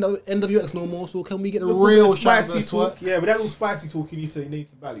things. is not NWX no more, so can we get the Look, real with the Shining spicy vs. talk. twerk? Yeah, but that little spicy talk, you need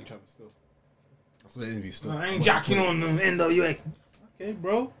to battle each other still. That's what the interview still. I ain't jacking on the NWX. Okay,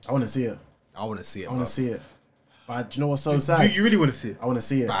 bro. I want to see it. I want to see it. I want bro. to see it. But do you know what's so Do sad? you really want to see it? I want to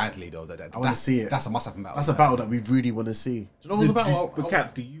see it. badly though. I want to see it. That's a must-have battle. That's a battle that we really want to see. Do you know what's a battle? But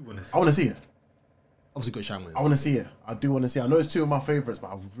Cat, do you want to see I want to see it. Obviously, got Shine winning. I want to see it. I do want to see it. I know it's two of my favorites,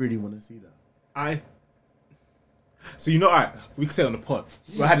 but I really want to see that. So alright, we can say it on the pod.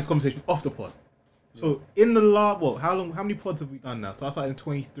 I had this conversation off the pod. So in the last, how many pods have we done now? So I started in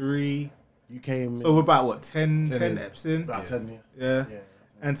 23. You came So we're about 10 in. eps in. about 10, yeah. Yeah.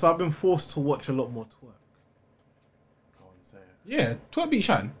 And so I've been forced to watch a lot more twerk. Go on, say it. Yeah, twerk beat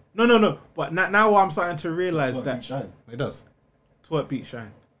Shine. No. But now I'm starting to realise Twerk that beat Shine. It does. twerk beat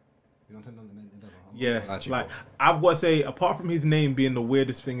Shine. You know what I'm saying? It does. I'm not Yeah, gonna lie to you, like bro. I've got to say, apart from his name being the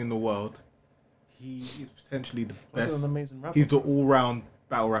weirdest thing in the world, he is potentially the He's best. an amazing rapper. He's the all-round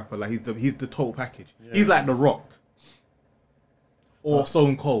battle rapper. Like he's the total package. He's like The Rock or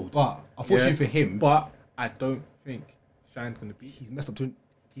Stone Cold. But unfortunately Yeah. for him, But I don't think Shine's gonna beat him. he's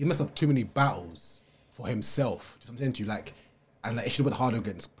messed up too many battles for himself. Do you know what I'm saying to you? Like, and like, it should have been harder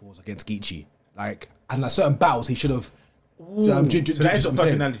against Geechee. Like, and like certain battles he should have. So that is a what I'm perfect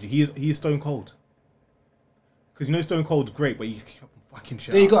saying? analogy. He's Stone Cold. Because Stone Cold's great, but you keep on fucking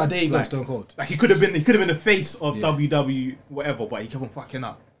shit. There you up. go, Like, Stone Cold. Like he could have been the face of WW whatever, but he kept on fucking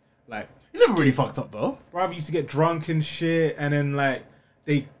up. Like You never really fucked up though. Bruv used to get drunk and shit, and then like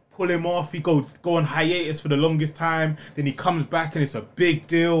they pull him off. He go on hiatus for the longest time. Then he comes back and it's a big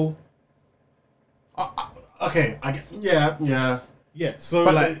deal. Okay, I get, Yeah. So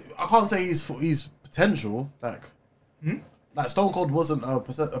but like, I can't say he's potential. Like Stone Cold wasn't a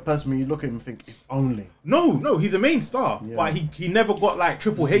person when you look at him and think if only. no, he's a main star, Yeah. but he never got like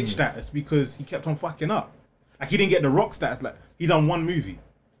Triple H status because he kept on fucking up. Like he didn't get the Rock status. Like he done one movie.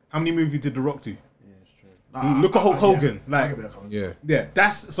 How many movies did The Rock do? Yeah, it's true. Look at Hulk Hogan. Like Yeah. yeah,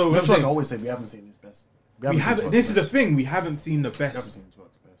 that's so. That's I'm why I saying, always say we haven't seen his best. we haven't. This is the thing. We haven't seen the We haven't best. seen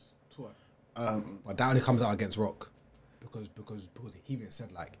Twerk's best. Twerk. But that only comes out against Rock because he even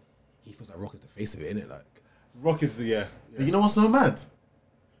said like he feels like Rock is the face of it, innit? Like Rock is the But you know what's so mad?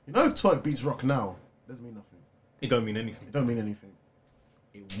 You know if Twerk beats Rock now, it doesn't mean nothing. It don't mean anything. It don't mean anything.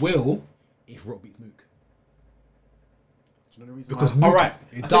 it will if Rock beats Mook. Do you know the reason Because why? All right,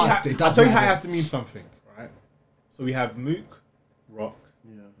 It I'll tell you does- how- it does I'll tell you how it matter. has to mean something. Right. So we have Mook, Rock,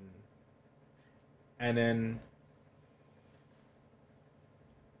 Yeah. and then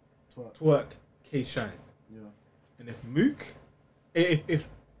Twerk. Twerk, K Shine. Yeah. And if Mook, if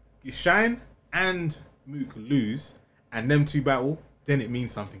you Shine and Mook lose, and them two battle, then it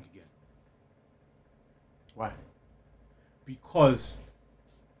means something again. Why? Because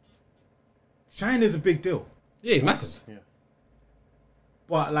Shine is a big deal, yeah, he's massive. Yeah.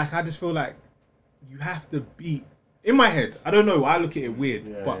 but like I just feel like you have to beat. In my head, I don't know. I look at it weird,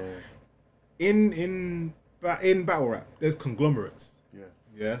 Yeah. but in battle rap, there's conglomerates. Yeah.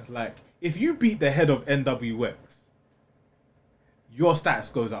 Yeah, like if you beat the head of NWX, your status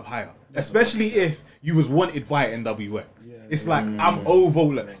goes up higher. Especially if you was wanted by NWX. It's like I'm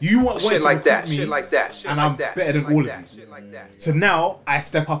over. Like, you want Shit to like that. recruit me, Shit like that. Shit and like I'm that. better than shit like all that, of you. Shit like that. So now I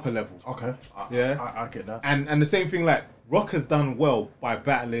step up a level. Okay. Yeah. I get that. And the same thing, like Rock has done well by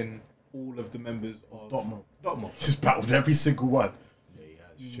battling all of the members of Dotmo. Just battled every single one. Yeah,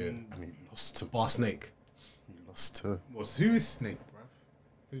 he has shit. And he lost to Bar Snake. He lost to Who is Snake, bruv?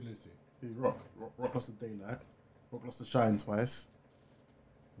 Who lose to? Rock. Rock lost to Daylight. Rock lost to Shine twice.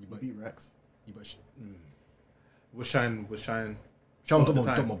 He beat Rex. You bet. Was Shine Sean Dot at the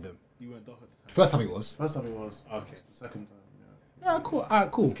Dot time? mobbed them. You weren't Dot at the time. First time it was. First time it was. Okay. Second time, yeah. Alright, cool.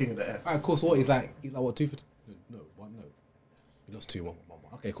 Alright, cool. He's king of the F. Alright, cool. So what? He's like what? 2 for no, 1 no. He lost 2, 1.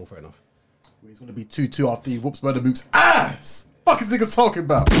 Okay, cool. Fair enough. He's gonna be 2-2 after he whoops Murder Mook's ass. Fuck is niggas talking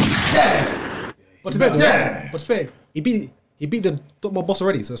about? Yeah. But to fair, Yeah. but to fair, he beat the Dortmund boss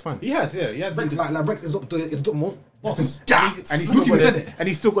already, so it's fine. He has, yeah. He has. Rex, like Rex is Dortmund boss. and he's still Look, got you said their, it. and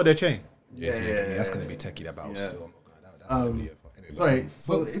he's still got their chain. Yeah, that's gonna be techie that battle. Yeah. Still, I'm not gonna. Anyway, Sorry.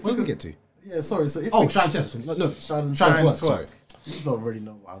 So what, if what we did we could get to? Yeah, sorry. So if Oh, we, Shine Chess. No, Shine Shine Twerk. Sorry. You don't really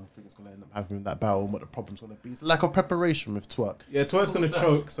know what I think is gonna end up happening in that battle and what the problem's gonna be. It's a lack of preparation with Twerk. Yeah, Twerk's gonna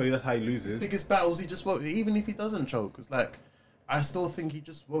choke, so that's how he loses. Biggest battles he just won't. Even if he doesn't choke, it's like I still think he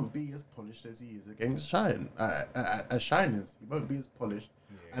just won't be as polished as he is against Shine. As Shine is, he won't be as polished.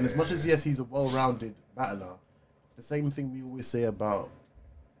 And as much as yes, he's a well-rounded battler, the same thing we always say about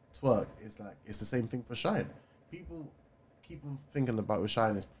Twerk is like it's the same thing for Shine. People keep on thinking about with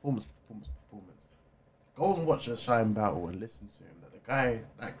Shine is performance. Go and watch a Shine battle and listen to him. That the guy,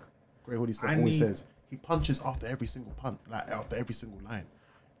 like Grey Hoodie stuff always says, he punches after every single punch, like after every single line.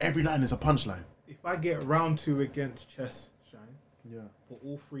 Every line is a punchline. If I get round 2 against Chess Shine, Yeah. for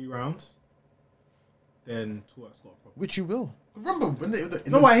all 3 rounds, then Twerk's got a problem. Which you will. Remember when they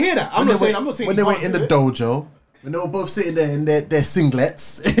No, I hear that. I'm not saying when he they were can't in do the it. dojo, when they were both sitting there in their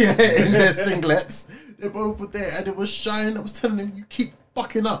singlets, in their singlets, they both were there, and it was Shine that was telling him, "You keep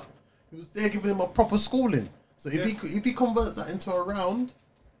fucking up." He was there giving him a proper schooling. So if he converts that into a round,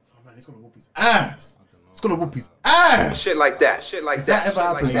 oh man, he's gonna whoop his ass. He's gonna whoop his ass. Shit like that. Shit like If that. that ever shit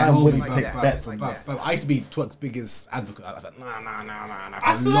like happens, that, I'm shit willing like to take that, bets shit on like that. But I used to be Twerk's biggest advocate. I was like, nah.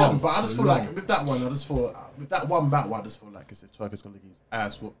 I still am, but I just feel like with that one, with that one battle, I just feel like as if Twerk is gonna get his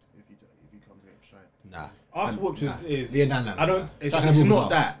ass whooped if he comes against Shine. Nah. Ass whooped is Yeah, nah. I don't. It's Shine it's Devil not was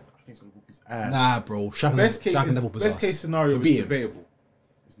that. ass. I think he's gonna whoop his ass. Nah, bro. Shaq Best case, and Devil best case scenario is beat him. debatable.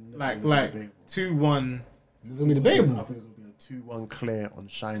 It's never Like gonna be debatable. 2-1. It's gonna be I debatable. think it's gonna be a 2-1 clear on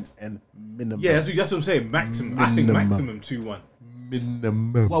Shine's end minimum. Yeah, that's what I'm saying. Maximum. I think maximum 2-1.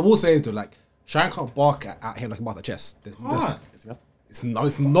 Minimum. What I will say is though, like Shine can't bark at him like he barks at chess. Hard. It's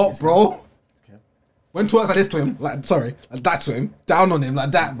not, bro. Okay. When Twerk's like this to him, like that to him, down on him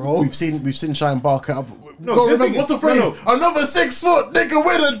like that, bro. We've seen Shine bark out. No, Go the remember, thing what's the is- phrase? no. Another 6 foot nigga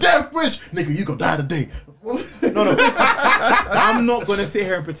with a death wish. Nigga, you gonna die today. No. I'm not gonna sit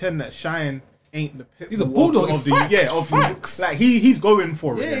here and pretend that Shine ain't the pit. He's a bull bulldog, of the facts, yeah of facts. the like he's going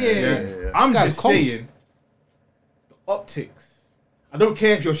for it. Yeah. I'm This guy's just cold. saying the optics. I don't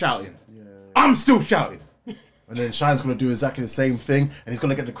care if you're shouting. I'm still shouting. And then Shine's gonna do exactly the same thing, and he's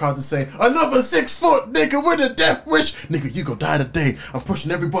gonna get the crowd to say, "Another 6 foot nigga with a death wish, nigga, you go die today. I'm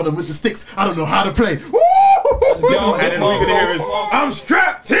pushing everybody with the sticks. I don't know how to play." Woo! And then all you can hear is, I'm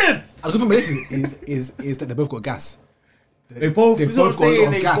strapped in. And the good thing about this is that they both got gas. They both got a lot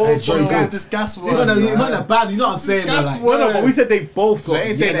of gas. It's very good. This gas No, one. no, it's not that bad. You know what I'm saying? gas Like, one. No, but we said they both got. They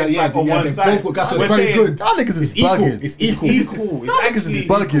ain't saying that like on one they side. both got gas. So We're it's very saying good. Y'all niggas is It's equal. bugging. It's equal. Equal. Y'all niggas is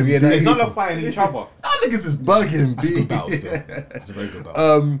bugging. Yeah, It's equal. nullifying each other. Y'all niggas is bugging, That's a B. good battle still. That's a very good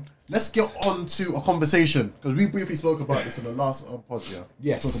battle. Let's get on to a conversation because we briefly spoke about this in the last pod. Yeah.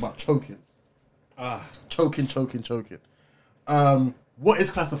 Yes. Talk about choking. Ah, Choking. What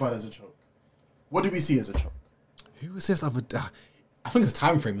is classified as a choke? What do we see as a choke? Who was this other? I think it's a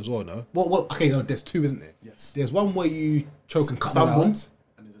time frame as well. No. Well, okay. No, there's two, isn't there? Yes. There's one where you choke and cut Stumble, down.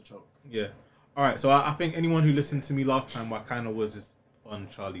 and there's a choke. yeah. All right. So I think anyone who listened to me last time, I kind of was just on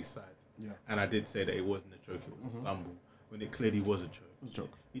Charlie's side. Yeah. And I did say that it wasn't a choke; it was a stumble. When it clearly was a choke. It was a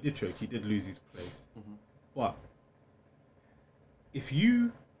choke. He did choke. He did lose his place. But if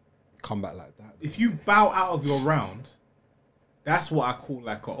you Come back like that. if you bow out of your round, that's what I call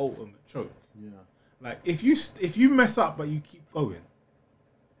like an ultimate choke. Yeah. Like if you mess up but you keep going,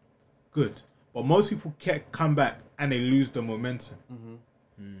 good. But most people come back and they lose the momentum.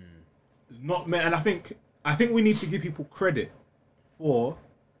 Not and I think we need to give people credit for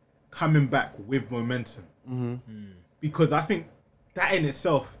coming back with momentum, because I think that in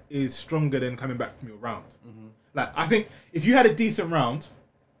itself is stronger than coming back from your round. Like I think if you had a decent round,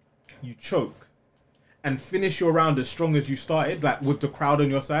 you choke and finish your round as strong as you started, like with the crowd on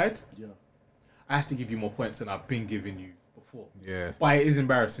your side. Yeah. I have to give you more points than I've been giving you before. Yeah. But it is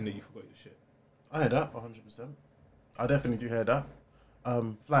embarrassing that you forgot your shit. I hear that 100%. I definitely do hear that.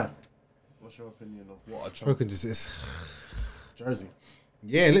 Fly, what's your opinion of what a choke? Choking just is. Jersey.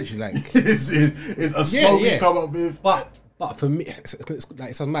 Yeah, literally like. it's a smoke you come up with. But for me, it's like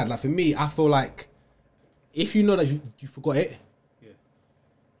it sounds mad. Like for me, I feel like if you know that you forgot it,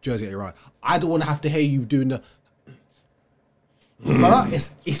 Jersey, you're right. I don't want to have to hear you doing the. But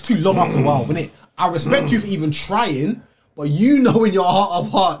it's too long after a while, isn't it? I respect you for even trying, but you know in your heart of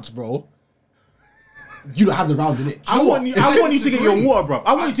hearts, bro, you don't have the round in it. I want you to get your water, bro.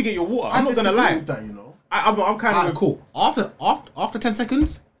 I want you to get your water. I'm not gonna lie. With that, you know. I'm kind Alright, of cool. After 10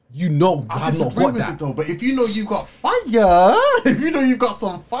 seconds, you know I I've not disagree got with that. it though. But if you know you got fire, if you know you got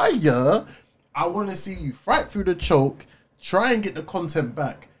some fire, I want to see you fight through the choke, try and get the content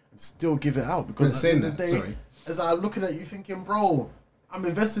back, and still give it out. Because at the end of the day, as I'm looking at you thinking, bro, I'm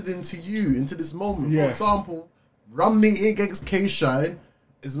invested into you, into this moment. For example, Rumnitty against K-Shine,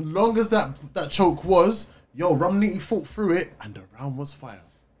 as long as that choke was, Rumnitty fought through it, and the round was fire.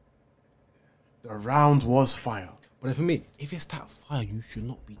 The round was fire. But for me, if it's that fire, you should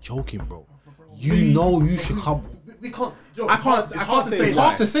not be joking, bro. You know you should come. We can't. I can't say It's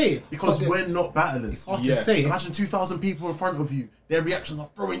hard to say it because we're not battlers. It's hard to say it. Imagine 2,000 people in front of you. Their reactions are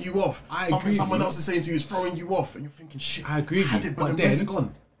throwing you off. Something someone else is saying to you is throwing you off, and you're thinking, "Shit." I agree with you, but then,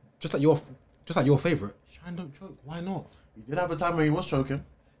 then just like your favorite, Shine don't choke. Why not? He did have a time when he was choking.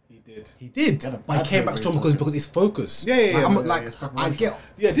 He did. But he came back strong because it's focus. Yeah. I get.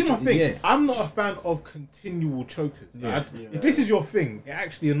 Yeah, did my thing. Yeah. I'm not a fan of continual chokers. Right? If this is your thing, it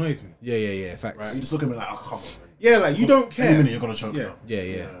actually annoys me. Yeah. Facts. Right? You just look at me like, "Oh, come on, man." Yeah, like you don't care. Any minute you're gonna choke. Yeah. Now.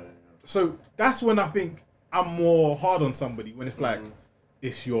 Yeah. So that's when I think I'm more hard on somebody when it's like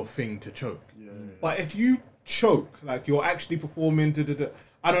it's your thing to choke. But if you choke, like you're actually performing,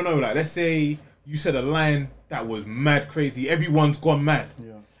 I don't know, like let's say you said a line that was mad crazy, everyone's gone mad.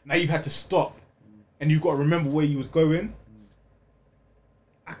 Yeah. Now you've had to stop and you've got to remember where you was going.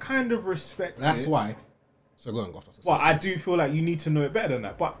 I kind of respect That's it. why. So go on, go. But I do feel like you need to know it better than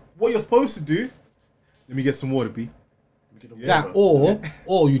that. But what you're supposed to do, let me get some water, B. That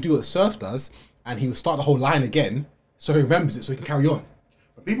or you do what Surf does, and he will start the whole line again, so he remembers it, so he can carry on.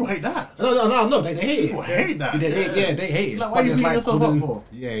 But people hate that. No, they hate it. People hate that. They hate it. Like, why are you beating yourself up for?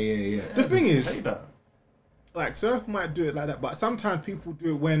 Yeah. The thing is, Hate that. like Surf might do it like that, but sometimes people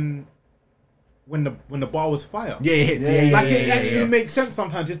do it when the bar was fire. Yeah, it hits. Like it actually makes sense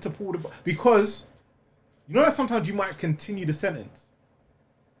sometimes just to pull the because you know that sometimes you might continue the sentence,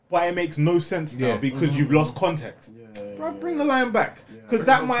 but it makes no sense now because you've lost context. Bro, bring the line back because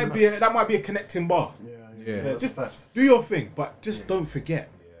that might be a connecting bar. Yeah. Just do your thing, but just don't forget.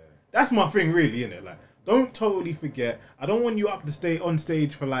 That's my thing, really, innit? Like, don't totally forget. I don't want you on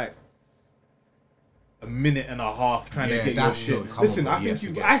stage for like a minute and a half trying to get your shit. Listen,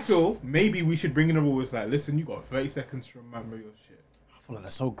 I feel maybe we should bring in a rule. It's like, listen, you got 30 seconds to remember your shit. I feel like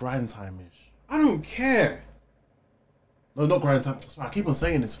that's so grind time-ish. I don't care. No, not Grind Time. Sorry, I keep on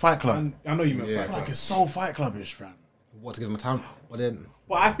saying this. Fight Club. I know you meant I Fight feel Club. like it's so Fight Club-ish, fam. What, to give him a time? But then...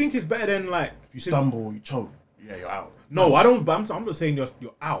 But I think it's better than like... If you stumble, you choke. Yeah, you're out. No, I don't. But I'm not saying you're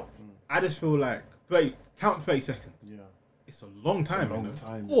out. I just feel like 30 seconds. Yeah. It's a long time. Long you know?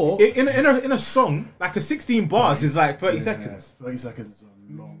 time. Or... In a song, like a 16 bars is like 30 seconds. 30 seconds is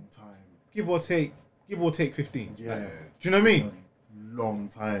a long time. Give or take 15. Yeah. Do you know what I mean? It's a long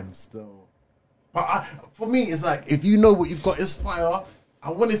time still. But for me, it's like, if you know what you've got is fire, I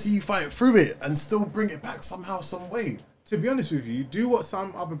want to see you fight through it and still bring it back somehow, some way. To be honest with you, do what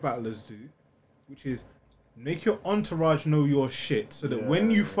some other battlers do, which is make your entourage know your shit, so that when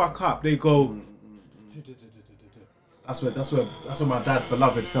you fuck up, they go. That's where my dad,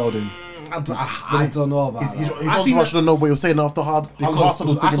 beloved, fell in. I don't know about His that. entourage don't know what he was saying after hard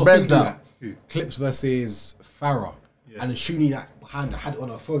hospitals I picking saw beds things out. like Clips versus Farah, and then Shuni that behind had it on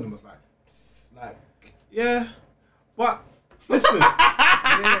her phone and was like, Yeah, but listen,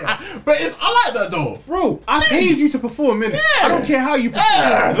 But I like that though. bro, I paid you to perform, innit? I don't care how you perform,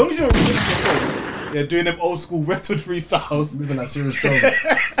 as long as you don't really perform. Yeah, doing them old school Redwood freestyles. Moving like Serious Jones.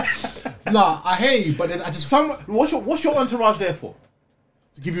 nah, I hear you, but then I just What's your entourage there for?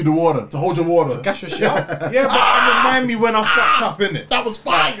 To give you the water, to hold your water. gash your shit up. Yeah, but remind me when I fucked up, innit? That was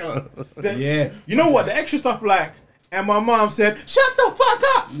fire. Yeah. You know what? The extra stuff like, and my mom said, "Shut the fuck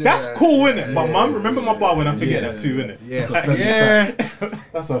up." That's cool, innit? My mum, remember my bar when I forget that too, innit? Yeah, That's a Fendi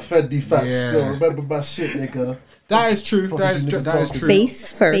fact. That's a Fendi fact. Yeah. Still remember my shit, nigga. That is true. Fuck That is is you true. niggas That is talking? true.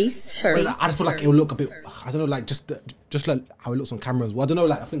 Face first. But I just feel like it will look a bit. I don't know, like just like how it looks on cameras. Well, I don't know.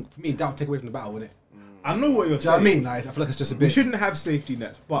 Like I think for me, that would take away from the battle, wouldn't it? I know what you're Do you know what I saying. mean? Like I feel like it's just a We bit. shouldn't have safety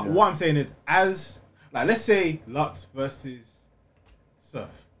nets, but what I'm saying is, as like, let's say Lux versus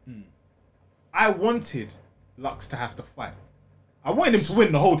Surf. I wanted Lux to have to fight. I wanted him to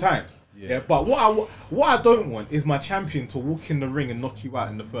win the whole time. Yeah, but what I don't want is my champion to walk in the ring and knock you out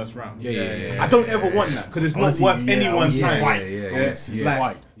in the first round. Yeah. I don't ever want that because it's not Honestly, worth anyone's yeah, time. Yeah.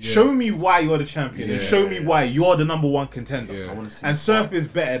 Like, show me why you're the champion and show me why you're the number one contender. Yeah. I wanna see And the Surf is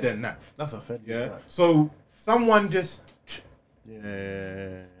better than that. That's a Fendi Yeah. fact. So someone just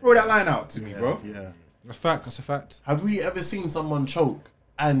Yeah. throw that line out to me, bro. Yeah. That's a fact. That's a fact. Have we ever seen someone choke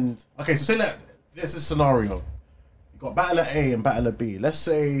and okay? So say that this is a scenario. You got battler A and battler B. Let's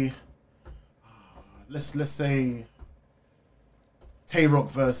say, let's say, Tay Rock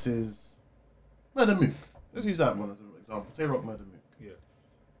versus Murder Mook. Let's use that one as an example. Tay Rock, Murder Mook. Yeah.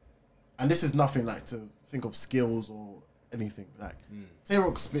 And this is nothing like to think of skills or anything. Like Tay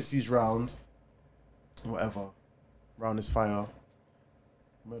Rock spits his round, whatever. Round is fire.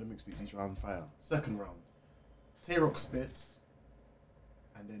 Murder Mook spits his round, fire. Second round, Tay Rock spits,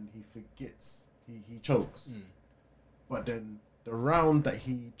 and then he forgets. He chokes. But then the round that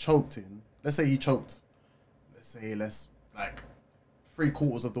he choked in, let's say he choked, let's like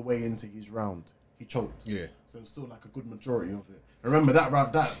 3/4 of the way into his round, he choked. Yeah. So it's still like a good majority of it. Remember that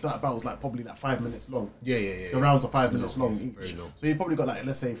round, that battle was like probably like 5 minutes long. Yeah. The rounds are 5 minutes long Very each. long. So he probably got like,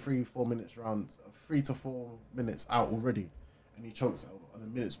 let's say 3-4 minutes rounds, 3 to 4 minutes out already. And he chokes out on a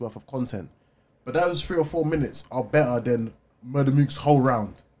minute's worth of content. But those 3 or 4 minutes are better than Murder Mook's whole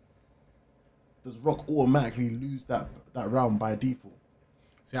round. Does Rock automatically lose that round by default?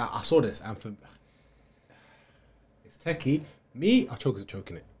 See, I saw this, and for it's techie. Me, I choke as a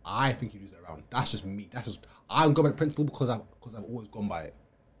choking it. I think you lose that round. That's just me. I'm going by the principle because I've always gone by it.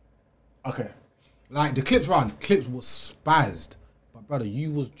 Okay. Like the Clips round, Clips was spazzed, but brother,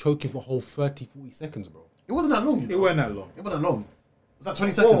 you was choking for a whole 30-40 seconds, bro. It wasn't that long. It wasn't that long. It wasn't that long. Was that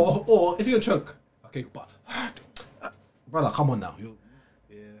 20 seconds? Or if you're gonna choke, okay, but brother, come on now.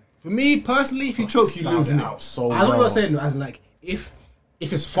 For me personally, if you choke, you Stand lose it it. out so I know what well. you're saying, as in like if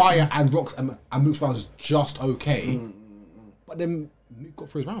it's fire and Rocks and Mook's round is just okay, but then Mook got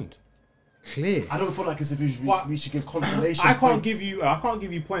through his round. Clear. I don't feel like as if we should give consolation. I can't points.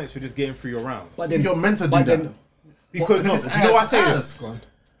 give you points for just getting through your round. But then You're meant to do but that. then- Because no, Because do you know what I say? ass. This? Go on.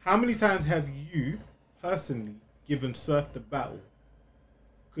 How many times have you personally given Surf the battle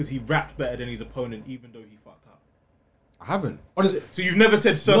because he rapped better than his opponent, even though he fucked up? I haven't. Honestly, So you've never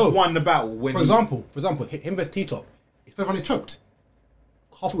said Surf No. won the battle when for example, him versus T-Top. His first round is choked.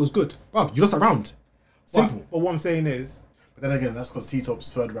 Half it was good. Bro, you lost that round. Simple. But what I'm saying is, But then again, that's because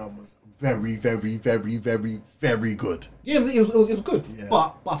T-Top's third round was very, very, very, very, very good. Yeah, it was good. Yeah.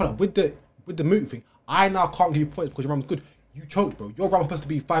 But I feel like with the Mook thing, I now can't give you points because your round was good. You choked, bro. Your round was supposed to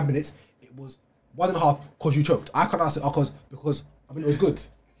be 5 minutes. It was 1.5 because you choked. I can't answer because I mean it was good.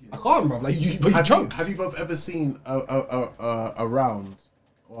 I can't, bro. Like you choked. Have you both ever seen a round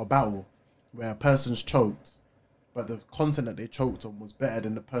or a battle where a person's choked, but the content that they choked on was better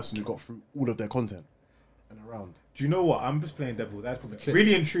than the person who got through all of their content? and around. Do you know what? I'm just playing devil's advocate.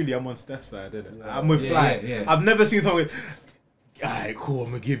 Really and truly, I'm on Steph's side, isn't it? Yeah. I'm with Fly. yeah. I've never seen someone. Alright, cool.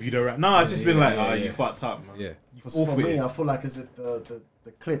 I'm gonna give you the round. Nah, it's just been like, you fucked up, man. Yeah. You For me, forfeited. I feel like as if the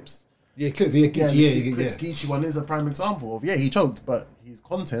clips. Yeah, clips. Yeah, The clips Geechee one is a prime example of he choked, but his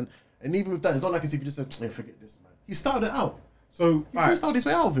content, and even with that, it's not like as if you just said, forget this, man. He started it out. So, He freestyled his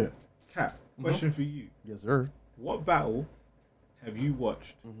way out of it. Kat, question for you. Yes, sir. What battle have you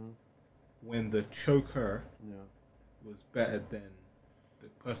watched when the choker was better than the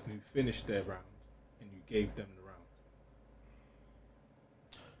person who finished their round and you gave them the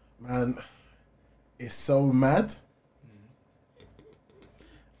round? Man, it's so mad.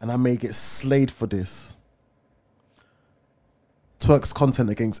 And I may get slayed for this. Twerk's content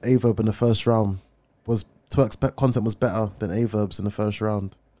against Averb in the first round Twerk's content was better than Averb's in the first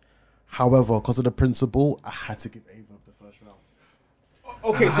round. However, because of the principle, I had to give Averb the first round.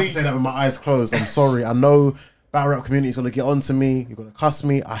 Okay, I had to say that with my eyes closed. I'm sorry. I know battle rap community is gonna get onto me. You're gonna cuss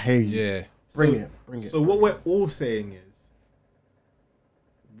me. I hear you. Yeah. Bring it. So what we're all saying is,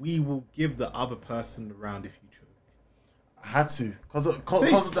 we will give the other person the round if you choke. I had to because of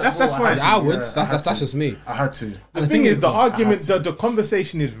that. That's fine. I would. That's just me. I had to. The thing is, the argument, the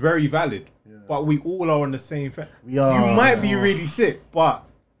conversation is very valid, but we all are on the same. We are. You might be really sick, but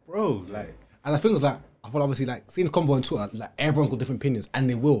bro, like, And the thing is, like, I thought obviously, like, seeing the combo on Twitter, like, everyone's got different opinions, and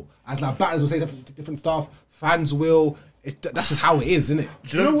they will. As like batters will say different stuff, fans will. That's just how it is, isn't it?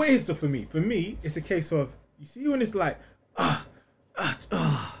 do you know what it is though for me? For me, it's a case of, you see when it's like,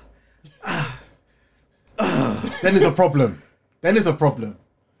 Then there's a problem.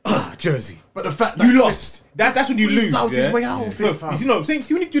 Jersey. But the fact that You lost. That's when you lose. freestyled his Yeah? way out of it, No, fam. you see, no, I'm saying,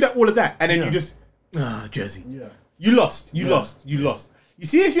 see when you do that, all of that, and then Yeah. you just, Jersey. Yeah. You lost. You lost. You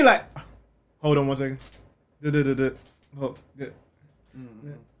see if you're like, hold on one second.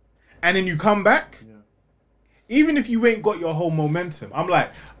 And then you come back, even if you ain't got your whole momentum, I'm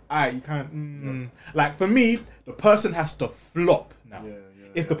like, alright, you can't. Like for me, the person has to flop now.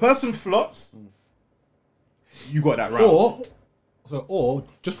 If the person flops, you got that round. Or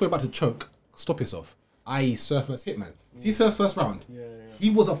just for about to choke, stop yourself. I.e. Surf vs Hitman. See Surf's first round? He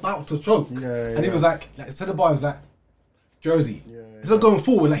was about to choke. And he was like instead of bar, he was like, Jersey. Instead of going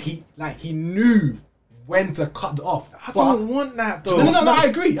forward, like he knew when to cut it off. I don't want that though. No, I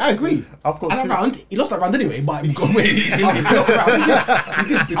agree. I've got and that two. round, he lost that round anyway, but he got away. He lost that round.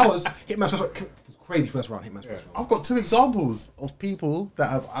 He did because Hitman's first round was crazy first round. Hitman's first round. I've got two examples of people that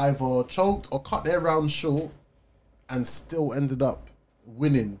have either choked or cut their round short and still ended up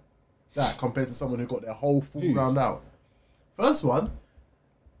winning that compared to someone who got their whole full round out. First one,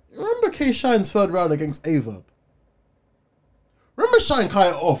 remember K Shine's third round against Averb? Remember Shine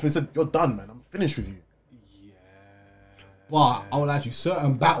cut it off and said, "You're done, man. I'm finished with you." But I will ask you,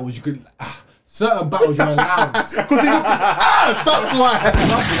 certain battles you could, certain battles you're allowed. Because he whooped his ass. That's why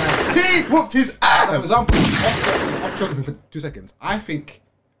he whooped his For ass. example, off choking for 2 seconds. I think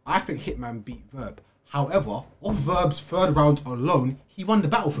Hitman beat Verb. However, off Verb's third round alone, he won the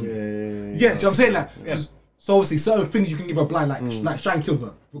battle for me. Yes. Do you know what I'm saying? Like, so obviously, certain things you can give a blind, like Shine killed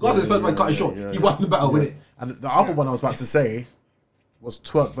Verb. Regardless of his first round cut it short, he won the battle with it. And the other one I was about to say was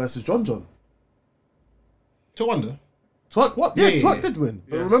Twerk versus John John. To wonder. Twerk what? Yeah, Twerk did win.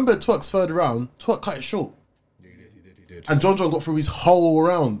 But remember Twerk's third round, Twerk cut it short. He did. And John John got through his whole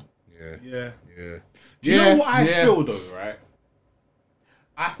round. Yeah. Do you know what I feel though, right?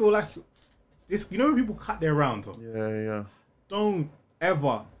 I feel like this. You know when people cut their rounds off? Yeah. Don't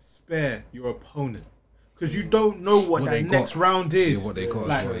ever spare your opponent because you don't know what they that next got. round is. Yeah, what they got as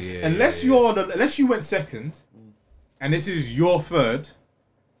Like, well, yeah, unless unless you went second, and this is your third,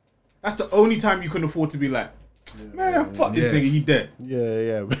 that's the only time you can afford to be like, man, fuck this nigga, he dead.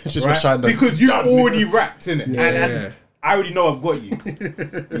 Yeah. Just Right? what Shine done. Because you already rapped in it, Yeah. and I already know I've got you.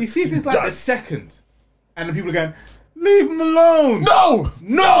 You see if it's like the second, and the people are going, leave him alone. No!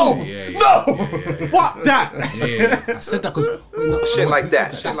 Fuck that. I said that because Shit like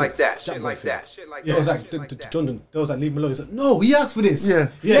that. Shit like that. Shit like that. Shit like There was that. like, John, there was like, leave him alone. He said, no, he asked for this. Yeah.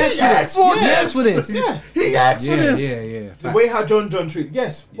 He asked for this. He asked for this. Yeah. He asked for this. Yeah. The way how John treated,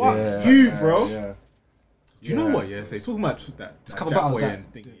 yes, fuck you, bro. Yeah. Do you know what? Yeah, so talking about that. There's a couple Jack battles Boy that,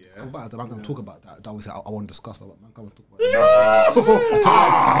 and thing, there's a couple battles that I'm going to talk about that obviously I want to discuss, but I'm going to talk about it.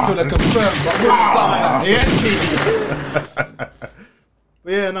 Until they confirm, but we'll discuss that.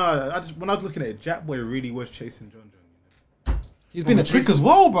 But yeah, no, when I was looking at it, Jack Boy really was chasing John. He's been a prick as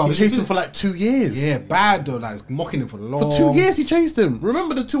well, bro. He chased him for like 2 years. Yeah, bad though, like mocking him for long. For 2 years he chased him.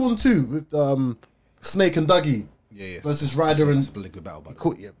 Remember the 2-on-2 with Snake and Dougie? Yeah. Versus Ryder and... That's a really good battle, but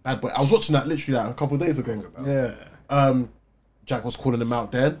Bad Boy. I was watching that literally like a couple of days ago. Yeah. Jack was calling him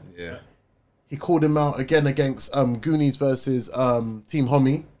out then. yeah. He called him out again against Goonies versus Team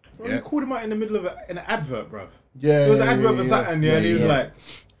Homie. Bro, he called him out in the middle of an advert, bruv. Yeah, It was an advert for yeah. something, and he was like,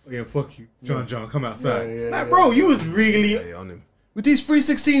 "Oh yeah, fuck you, John, come outside." Bro, you was really on him. With these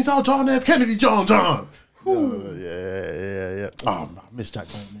 316s, I'll John F. Kennedy, John. Yeah. Oh, man, I miss Jack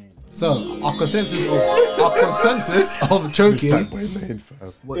Boy Main. So our consensus of choking. Jack Boy Main,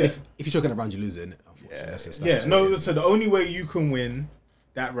 fam. Well, if you're choking around, you lose it. Innit? That's just no. So the only way you can win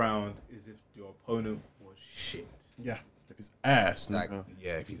that round is if your opponent was shit. Yeah, if it's ass, Like, nigga.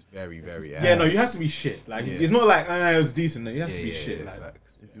 yeah, if he's very, very. Yeah, no, you have to be shit. Like it's not like it was decent. No, you have to be shit. Like,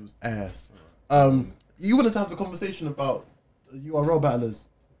 facts. If it was ass. You wanted to have a conversation about URL battlers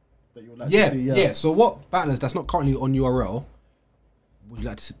that you would like to see. Yeah. So what battlers that's not currently on URL would you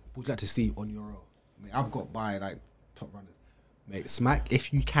like to see on URL? I mean, I've got by like top runners. Mate, Smack,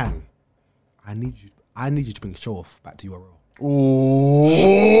 if you can, I need you to bring Show Off back to URL.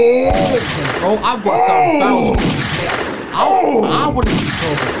 Bro, I've got some battles. I want to see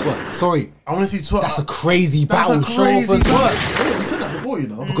Show Off as twerk. Sorry, I want to see twerk. that's a crazy That's battle. a crazy Show Off as battle. twerk. Yeah, we said that before, you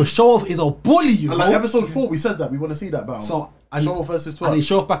know. Because Show Off is a bully, you know. And like episode 4, we said that we want to see that battle. So Show Off versus I need twerk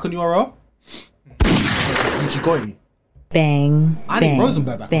Show Off back on URL. versus Geechee Gotti. Bang. I need bang,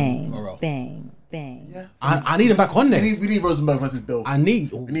 Rosenberg back bang, on URL. bang, bang. Yeah. I need him back on there. We need Rosenberg versus Bill. We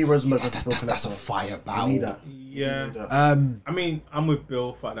need Rosenberg versus Bill. that's a fire battle. We need that. yeah. We need that. I mean, I'm with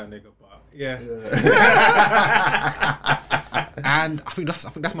Bill. Fuck that nigga, but yeah. And I think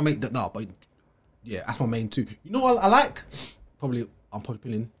that's my main. No, but yeah, that's my main too. You know what I like? I'm probably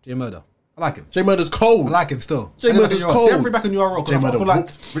pulling J Murder. I like him. J Murder's cold. I like him still. J Murder's cold. They bring back on URL. J Murder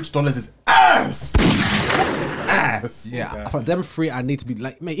whooped Rich Dollars' ass. His ass. Yeah, I thought them three. I need to be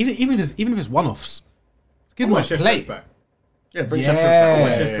like, mate. Even if it's one-offs, give I them a want Chef play. Trez back. Yeah, bring Yeah. Chef Trez back. I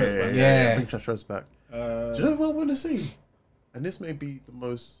want Chef Trez back. Yeah. Bring Chef Trez back. Do you know what I want to see? And this may be the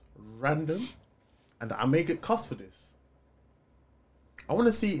most random, and I may get cussed for this. I want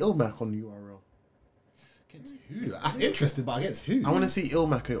to see Ilmac on URL. Against who? That's interesting, but against who? I want to see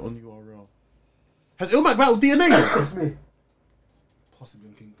Ilmac on URL. Has Ilmac battled DNA yet? That's me. possibly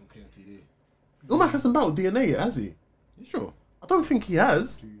on KOTD. Ilmac hasn't battled DNA yet, has he? You sure? I don't think he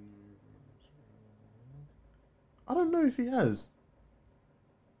has. I don't know if he has.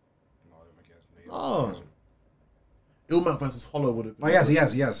 No, I don't think he has. Oh. Ilmac versus Hollow would have been. Oh, he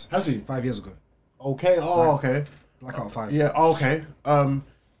has. Has he? 5 years ago. Okay, okay. Blackout 5. Yeah, okay.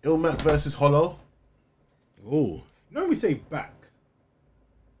 Ilmac versus Hollow. Oh. No, we say back.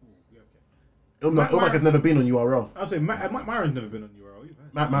 Ilmac has never been on URL. I'd say Matt Myron's never been on URL either.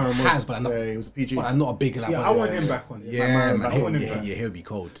 Matt Maron was. Has, but I'm not- he was a PG. But I'm not a big like. Yeah, I want him back on. Yeah, Myron man. back. I want him back. He'll be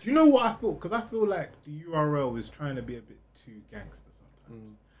cold. Do you know what I feel? Because I feel like the URL is trying to be a bit too gangster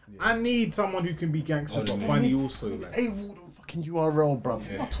sometimes. I need someone who can be gangster but funny also. Like. A-Ward on fucking URL, bruv.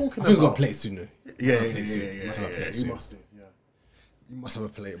 What am I talking Who's got about? a plate soon? Though? Yeah. Must have a plate He soon. must do, yeah. You must have a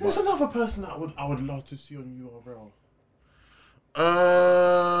plate. Who's another person that I would love to see on URL?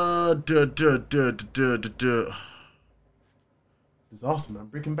 Disaster, man.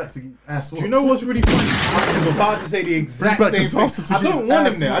 Bring him back to get his ass. Do you know what's really funny? I'm about to say the exact Bring back same Disaster thing. to I get don't his want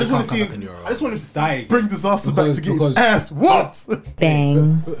ass him there. I just whooped. want to see Can't him. come back in URL. I just want him to die. Bring Disaster back to get his Because- ass. What?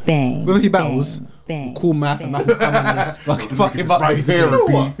 Bang, bang. Whether he battles, bang, cool math and math will come on this fucking Fucking butt. right here, know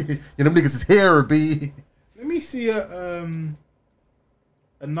B. what? Yeah, them niggas is here, B. Let me see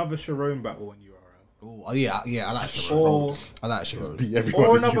another Sharon battle on URL. Oh yeah, I like Sharon. Or I like Sharon. B everyone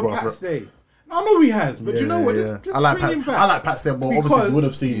or is another URL. Pat Stay. I know he has, but you know what? Yeah. Just I like bring him Pat. back. I like Pat Step, but obviously we Because- would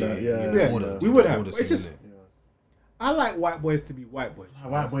have seen that. Yeah, we would have. It's seen just it. I like white boys to be white boys.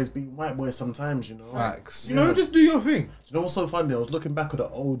 White boys being white boys sometimes, you know. Facts. You know, just do your thing. Do you know what's so funny? I was looking back at the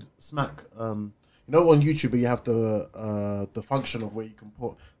old Smack. You know, on YouTube, you have the function of where you can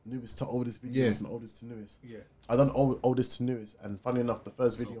put newest to oldest videos and oldest to newest. Yeah. I done oldest to newest, and funny enough, the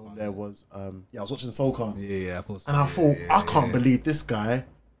first video on there was I was watching Soul Khan, Yeah, of course. and I thought I can't believe this guy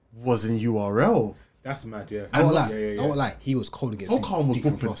was in URL. That's mad, yeah. I won't lie. Yeah. I won't lie. He was cold against Soul Khan was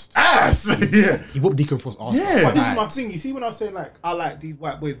Deacon whooping Frost. ass. Yeah, He whooped Deacon Frost ass. Yeah. But this is my thing. You see, when I was saying like I like these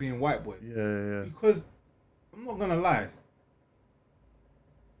white boys being white boys, yeah. because I'm not gonna lie.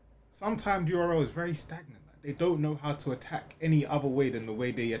 Sometimes URL is very stagnant. Like, they don't know how to attack any other way than the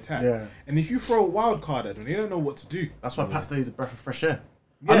way they attack. Yeah. And if you throw a wild card at them, they don't know what to do. That's why Pat Stay is a breath of fresh air.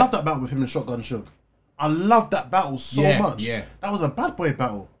 I love that battle with him and Shotgun Shook. I love that battle so much. Yeah. That was a bad boy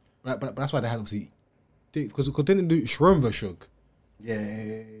battle. But that's why they had obviously because didn't do Sharon versus Shug.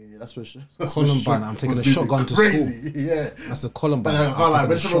 Yeah. That's what. That's Columbine, I'm taking a shotgun to crazy. Yeah. That's the Columbine. But I can't lie,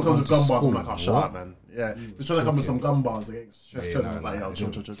 when I'm Sharon taking a comes with gun shotgun bars, to I'm like, oh, shut school. up, man. Yeah. We're trying to come with some gun bars against Chef Trez. I was like, yo,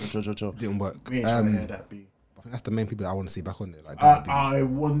 chill. Didn't work. We ain't trying to hear that, B. I think that's the main people that I want to see back on there. Like, I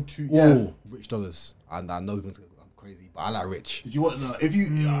want to. Yeah. Rich Dollars, and I know people's gonna go crazy, but I like Rich. Did you want? No, if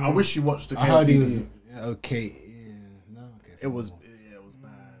you, I wish you watched the I heard he KOTD. was okay. Yeah, no, okay. It was bad.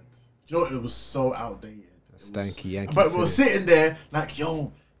 Do you know what? It was so outdated. Stanky Yankee. But we were sitting there like,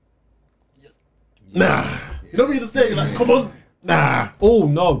 yo, nah. You know what I mean? Just saying, like, come on, nah. Oh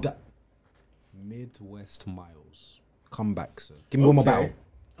no, that Midwest Miles, come back, sir. Give me one more battle.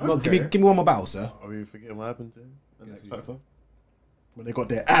 No, give me one more battle, sir. Are we forgetting what happened to him? The X Factor when they got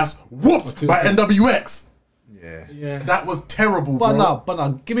their ass whooped by NWX. Yeah. That was terrible, But bro.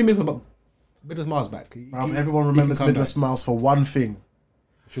 no, give me Midwest Miles back. Bruv, everyone remembers Midwest Miles for one thing: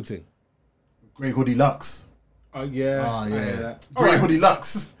 Shook thing. Grey Hoodie Lux. Oh yeah. Oh, yeah. Grey Hoodie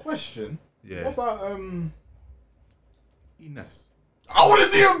Lux. Question. Yeah. What about Ines? I want to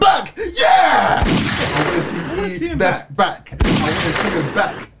see him back. Yeah. I want to see him Ines back. I want to see him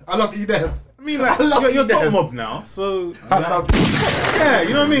back. I love Ines. I mean, like, you're top mob now, so I love yeah,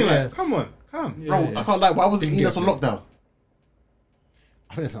 you know what I mean? Like, come on. Bro, I can't lie. Why wasn't Ines on lockdown?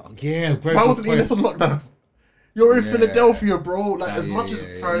 I think it's not. Yeah, great. Why wasn't Ines on lockdown? You're in Philadelphia, bro. Like, as much as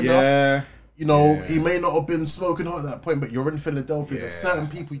fair enough, you know, he may not have been smoking hot at that point, but you're in Philadelphia. There's certain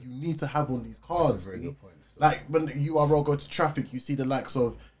people you need to have on these cards. Very good point. Like, when URL go to traffic, you see the likes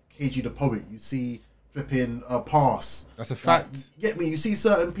of KG the Poet. You see flipping Pass. That's a fact. Like, you get me? You see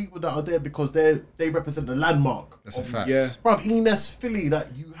certain people that are there because they represent the landmark. That's a fact. Yeah. Bro, Ines Philly,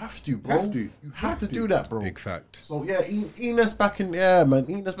 that you have to, bro. You have to do that, bro. Big fact. So yeah, Ines back in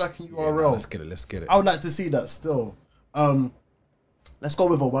Ines back in URL. Yeah, let's get it. I would like to see that still. Let's go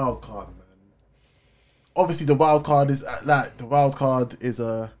with a wild card, man. Obviously, the wild card is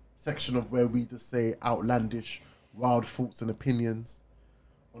a section of where we just say outlandish, wild thoughts and opinions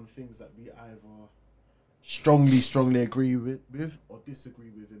on things that we either strongly agree with or disagree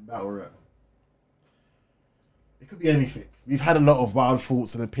with in battle rap. It could be anything. We've had a lot of wild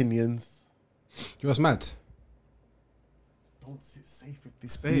thoughts and opinions. You know what's mad? Don't sit safe with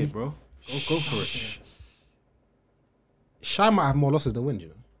this, Say it, bro. Go for it. Shy might have more losses than wins, you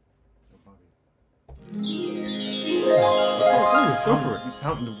know. Go for it. We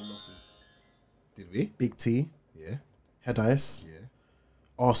counted them the losses. Did we? Big T, Yeah. Head Ice, Yeah.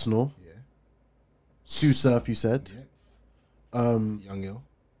 Arsenal, Yeah. Sue Surf, you said. Yeah. Young Ill.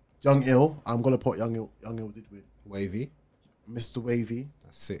 Young Ill. I'm gonna put Young Ill did win. Wavy. Mr. Wavy.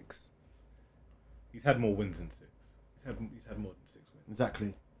 That's 6. He's had more wins than 6. He's had more than 6 wins.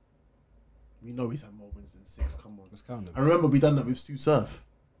 Exactly. We know he's had more wins than 6. Come on. Let's count them. I remember we done that with Sue Surf.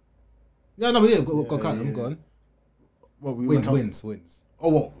 No, but yeah, go count them. Go on. What we Wins. Oh,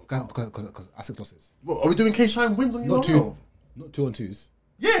 what? Because I 6 losses. What, are we doing K-Shine wins on Not URL? Not 2 on 2s.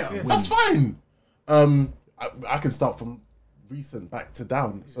 Yeah, that's fine. I can start from recent back to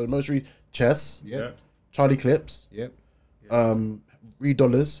down. So the most Chess, Yep. Charlie Clips, Yep. Reed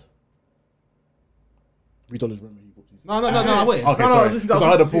Dollars. Remember he booked his. No, wait. Okay, sorry. listen, Because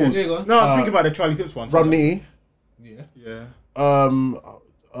I heard a pause. There you go. No, I'm thinking about the Charlie Clips one. Rodney. Yeah. Yeah.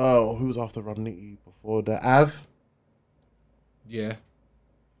 Who was after Rodney before the Av? Yeah.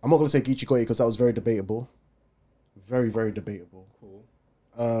 I'm not gonna say Geechee Gotti because that was very debatable. Very, very debatable. Cool.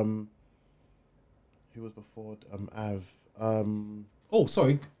 Who was before Av? Oh,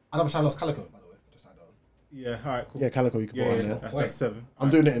 sorry. Another Shy lost Calico, by the way. Just like that. Yeah, alright, cool. Yeah, Calico. You can put on there. That's 7. I'm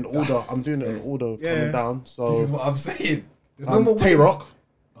doing it in order. Coming down. So This is what I'm saying. There's no more Tay Rock.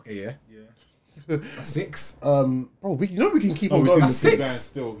 Okay, yeah. Yeah. That's 6. Bro, we can keep on going. That's 6.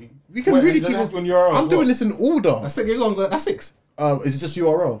 Still. We can really keep on. When you're I'm doing this in order. That's 6. Go on, go. That's 6. Is it just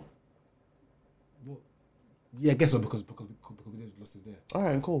URL? Yeah, I guess so because we did losses there. All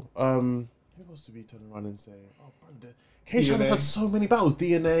right, cool. Who else to be turn around and say? Oh, bro, K-Shine has had so many battles.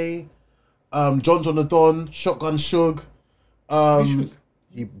 DNA, John the Don, Shotgun Shug.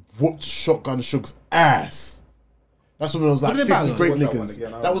 He whooped Shotgun Shug's ass. That's when it was like 50 great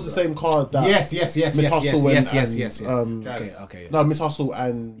niggas. That was the same card that Yes. Miss Hustle Yes. Okay. No, Miss Hustle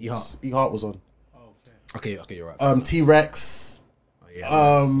and E-Heart was on. Okay, you're right. T-Rex.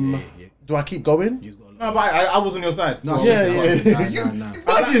 Do I keep going? No, but I was on your side. No, so- Yeah. You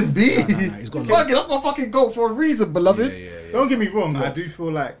Bugging, B. he's got Bugging, that's my fucking goat for a reason, beloved. Don't get me wrong. I do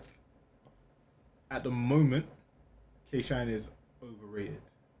feel like at the moment, K-Shine is overrated.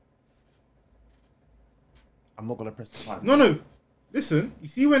 I'm not gonna press the button. No. Listen, you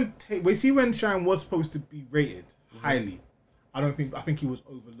see when Shine was supposed to be rated highly, I think he was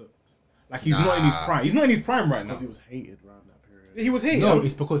overlooked. Like he's not in his prime. He's not in his prime right now. Because he was hated around that period. He was hated. No,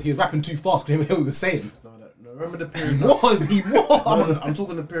 it's because he was rapping too fast. Because he was saying. No, remember the period? He was. I'm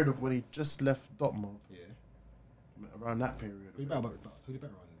talking the period of when he just left Dot Mob. Yeah. Around that period. Who did better on?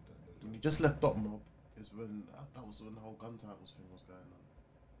 When he just left Dot Mob, is when that was when the whole gun titles thing was going on.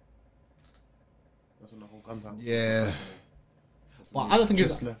 That's when the whole gun titles. Yeah. But I don't think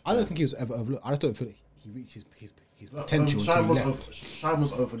he was ever overlooked. I just don't feel like he reached his potential. Shine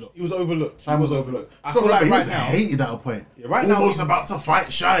was overlooked. He was overlooked. Shine was overlooked. I feel like he right was now, hated at a point. Yeah, right now almost about to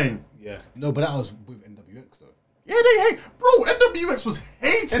fight Shine. Yeah. No, but that was with NWX though. Yeah, they hate. Bro, NWX was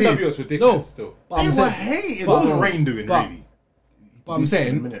hated. NWX were dickheads still. They were hated. What was Rain doing, really? But I'm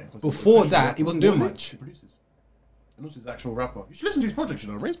saying, before that, he wasn't doing much. He produces. And also he's an actual rapper. You should listen to his projects,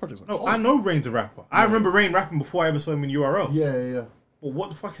 you know. Rain's projects. No, I know Rain's a rapper. I remember Rain rapping before I ever saw him in URL. Yeah. But what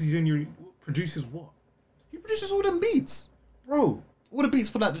the fuck is he doing? Produces what? He produces all them beats. Bro. All the beats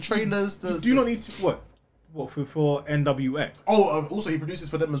for like the trailers. Do you not need to, what for NWX? Oh, also he produces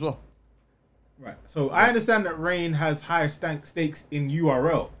for them as well. Right. So I understand that Rain has higher stakes in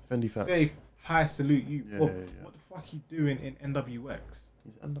URL. Fendi Facts. Safe, high salute you. Yeah. What the fuck he doing in NWX?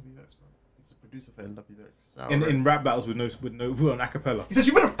 He's NWX, bro. He's a producer for NWX. In rap battles with no on acapella. He says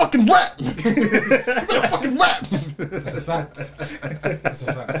you better fucking rap. You better fucking rap. That's a fact. That's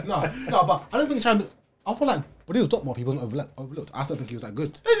a fact. No, but I don't think I feel like when he was Dot Mob, he wasn't overlooked. I still think he was that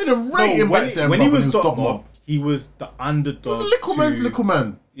good. They didn't rate him back then. When he was Dot Mob, he was the underdog. He was a little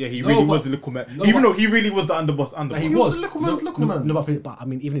man's. Yeah, he really was a little man. Even though he really was the underboss. He was a little man. No, but I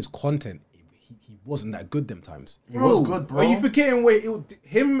mean, even his content, he wasn't that good them times. He was good, bro. Are you forgetting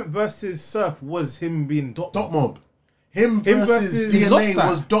him versus Surf was him being Dot Mob? Him versus DNA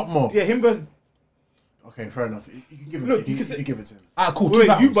was Dot Mob. Yeah, him versus. Okay, fair enough. You can give it. You can give it to him. Ah, cool.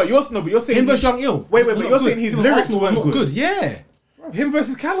 But you're saying him versus Young Ill. Wait, but you're saying his lyrics weren't good. Yeah. Him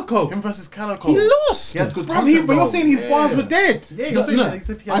versus Calico. He lost. He had good Bro, content, but you're saying his bars were dead. Yeah, you're saying that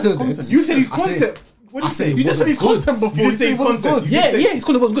if he had good content. You said his content. What did you say? You just said his content before. You said he wasn't good. Yeah, his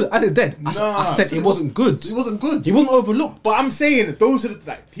content wasn't good. I said dead. I said it wasn't good. He wasn't good. He wasn't overlooked. But I'm saying those are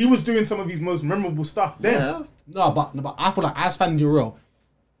he was doing some of his most memorable stuff then. Yeah. No, but I feel like as fan URL,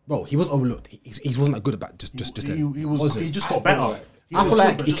 bro, he wasn't overlooked. He wasn't that good about just then. He just got better. I feel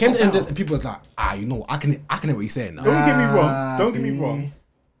like he came to end this and people was like, I can hear what he's saying now. Don't get me wrong.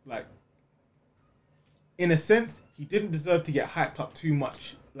 Like, in a sense, he didn't deserve to get hyped up too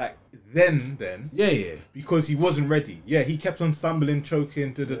much. Like then. Yeah. Because he wasn't ready. Yeah, he kept on stumbling,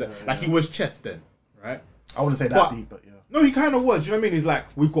 choking, like he was chest then, right? I wouldn't say that deep, but yeah. No, he kind of was. You know what I mean? He's like,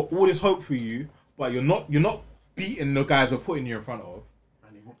 we've got all this hope for you, but you're not beating the guys we're putting you in front of.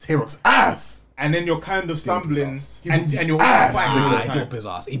 And he whooped T-Rock's ass. And then you're kind of stumbling, and you're he whooped his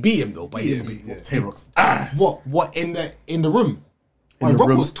ass. He beat him though, but he didn't beat him. T-Rock's ass. What in the room? In the Rock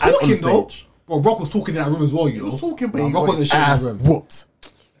room was talking and on though. stage. Bro, Rock was talking in that room as well. He was talking, but he Rock got his wasn't ass shit in the room. whooped. He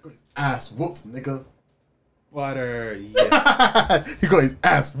got his ass whooped, nigga. Butter, yeah. He got his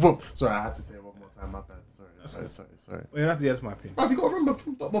ass whooped. Sorry, I had to say it one more time. My bad. Sorry. Yeah, that's my opinion. Bro, you got to remember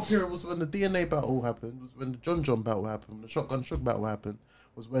from Dot Mob period was when the DNA battle happened. Was when the John battle happened. When the Shotgun Shook battle happened.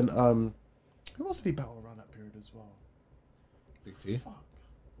 Was when who else did he battle around that period as well? Big T. Fuck.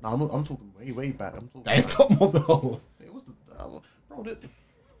 No, I'm talking way back. I'm talking. That is Dot Mob though. It was bro. This,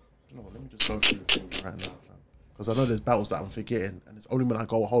 you know what? Let me just go through the thing right now, because I know there's battles that I'm forgetting, and it's only when I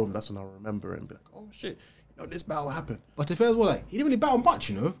go home that's when I remember it and be like, oh shit, this battle happened. But to be fair as well, like he didn't really battle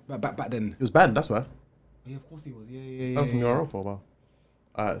much, back then. He was banned. That's why. Yeah, of course he was. Yeah. Banned from URL for a while.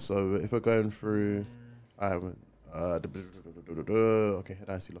 Alright, so if we're going through, okay, Head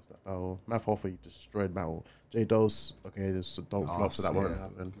Ice, he lost that battle. Math Hoffa, he destroyed battle. J Dose, okay, there's don't flop, so that won't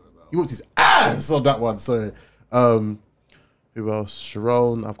happen. He whooped his ass on that one. Sorry. Who else?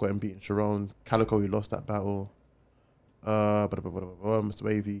 Sharon, I've got him beating Sharon. Calico, he lost that battle. Mr.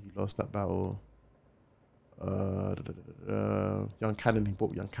 Wavy, he lost that battle. Young Cannon, he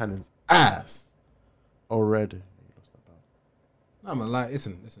bought Young Cannon's ass. Already, he lost that battle. No man, like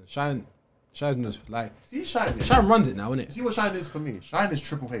listen. Shine like see Shine. Shine runs it now, innit? See what Shine is for me. Shine is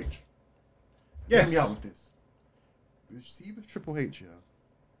Triple H. Yes. Get me out with this. See with Triple H, yeah.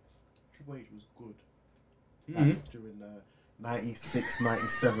 Triple H was good. Back during the 96,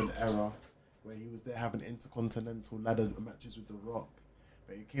 97 era, where he was there having intercontinental ladder matches with The Rock.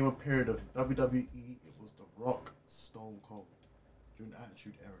 But it came a period of WWE, it was The Rock, Stone Cold. During the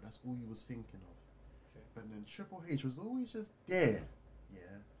Attitude Era, that's all he was thinking of. Okay. But then Triple H was always just there,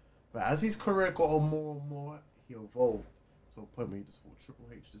 yeah. But as his career got on more and more, he evolved to a point where he just thought, Triple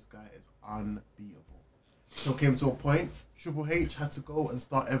H, this guy is unbeatable. So it came to a point, Triple H had to go and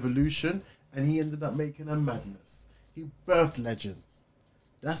start Evolution, and he ended up making a madness. He birthed legends.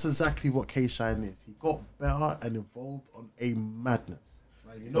 That's exactly what K-Shine is. He got better and evolved on a madness.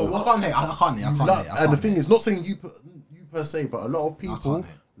 Like, you know what? I can't hate. And the thing is, not saying you per se, but a lot of people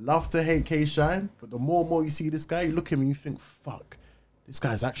love to hate K-Shine, but the more and more you see this guy, you look at him and you think, fuck, this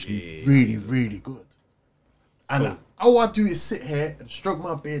guy's actually really good. And all I do is sit here and stroke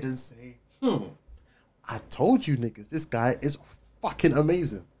my beard and say, I told you niggas, this guy is fucking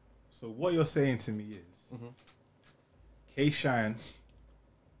amazing. So what you're saying to me is, K-Shine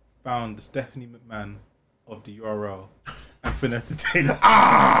found the Stephanie McMahon of the URL and Finesse the Taylor.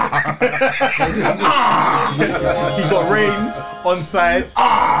 He got rain on side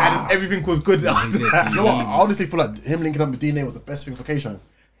and everything was good after that. You know what? I honestly feel like him linking up with DNA was the best thing for K-Shine.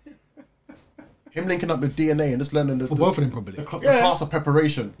 Him linking up with DNA and just learning the both of them probably. The class of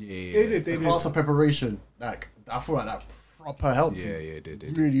preparation. They did. Class of preparation. Like, I feel like that proper helped him. Yeah, they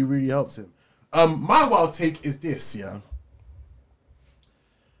did. Really, really helped him. My wild take is this, yeah.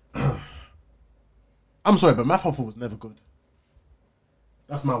 I'm sorry, but Math Hoffa was never good.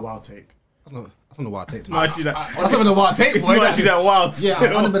 That's my wild take. That's not a wild take. It's not actually that. That's not even a wild take. It's not actually that wild. Yeah,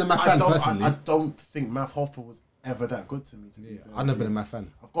 I've never been a Math fan personally. I don't think Math Hoffa was ever that good to me. I've never been a Math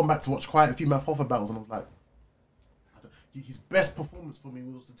fan. I've gone back to watch quite a few Math Hoffa battles and I was like, his best performance for me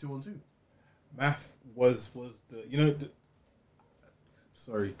was the 2-on-2. Math was the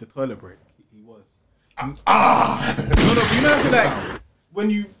the toilet break. He was. No, you know like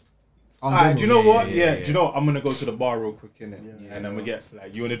when you. Do you know what? Yeah, do you know what? I'm gonna go to the bar real quick, innit? And I'm gonna get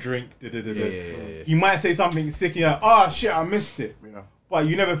like, you want a drink? You might say something sick, and you're like, oh shit, I missed it. Yeah. But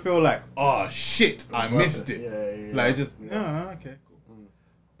you never feel like, oh shit, I missed it. Yeah. Like just, okay, cool.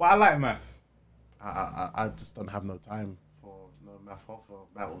 But I like Math. I just don't have no time for no Math Hoffa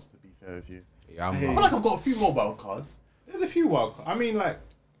battles, to be fair with you. Yeah, I feel like I've got a few more wild cards. There's a few wild cards. I mean, like,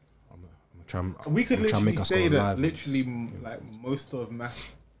 we could literally say that like most of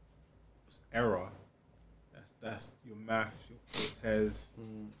Math era, that's your Math, your Cortez,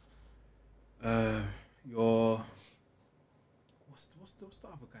 your what's the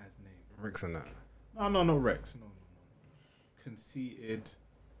other guy's name? Rex and that. No, not Rex. No. Conceited.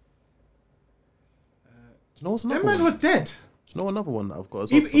 Them men were dead. Do you know another one that I've got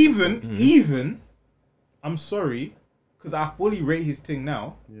as well? Even, I'm sorry, because I fully rate his thing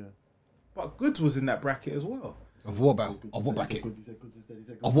now. Yeah. But Goods was in that bracket as well. Of what bracket? Of what bracket? Goods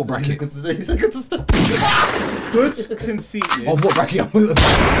conceited. Of what bracket? Goods conceited. Yeah.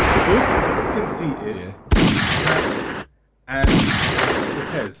 And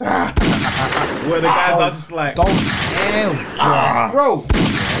Cortez. Where the guys are just like, bro. I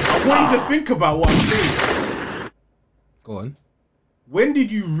want you to think about what I'm saying. Go on. When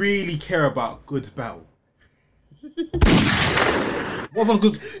did you really care about Goods battle? What's one of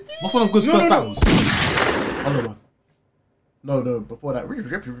Goods' first battles? Another one. No, before that.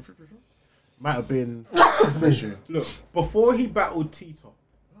 Might have been. Look, before he battled T-Top.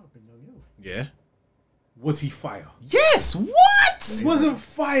 Yeah. Was he fire? Yes, what? He wasn't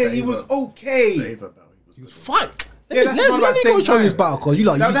fire, he was okay. He was fire. Yeah, that's not about the same time. This battle, cause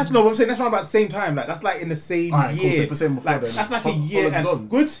that's not what I'm saying. That's not about the same time. Like that's like in the same year. Like, that's like a year. And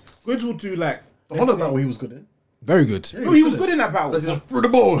Goods will do like the Hollow battle. He was good in. Very good. No, he was good in that battle. Let's just through the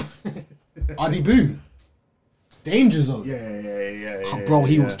ball. Adi Boom. Danger Zone. Yeah. Bro,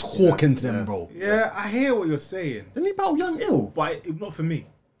 he was talking to them, bro. Yeah, I hear what you're saying. Didn't he battle Young Ill? But not for me.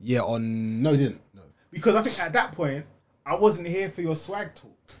 Yeah, no, he didn't. No. Because I think at that point, I wasn't here for your swag talk.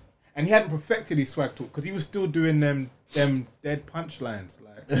 And he hadn't perfected his swag talk because he was still doing them dead punchlines.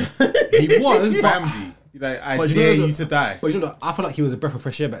 Like he was Bambi. Like, I dare you to die. But you know, I feel like he was a breath of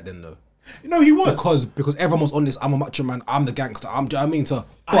fresh air back then, though. No, he was because everyone was on this. I'm a macho man. I'm the gangster. Do you know what I mean? So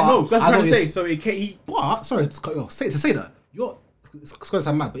I know. That's what I'm trying to say. So he. But sorry to cut you off. Say that it's gonna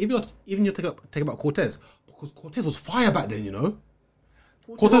sound mad. But even you take about Cortez, because Cortez was fire back then. You know.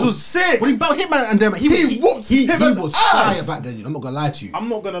 Cortez was sick. When he battled Hitman and them, he whooped him. He was fire back then. You know? I'm not gonna lie to you. I'm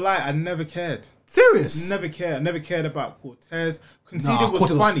not gonna lie. I never cared. Serious? Never cared. I never cared about Cortez. Conceited was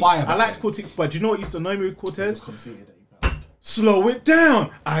funny. I liked Cortez, but do you know what used to annoy me with Cortez? Slow it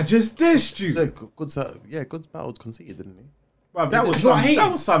down. I just dissed you. So Goods battled Conceited, didn't he? Bro, that was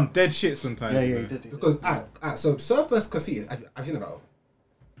some dead shit sometimes. Yeah, he did. Because so Surf vs Conceited, have you seen that battle?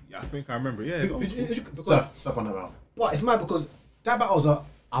 Yeah, I think I remember. Yeah, Surf on that battle. But it's mad because that battles are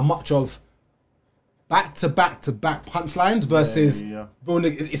much of back to back punchlines versus bro,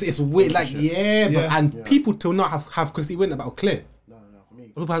 it's weird. Like people till now have Conceited win that battle clear.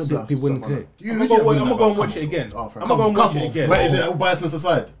 People win the clear. I'm gonna go and watch it again. I'm gonna go and watch it again. Wait, is it all biasness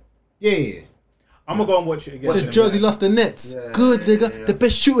aside? Yeah. I'm gonna go and watch it again. Said Jersey lost the Nets. Yeah, good, nigga. Yeah. The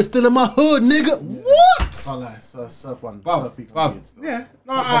best shooter still in my hood, nigga. Yeah. What? Oh, nice. Surf one. Yeah.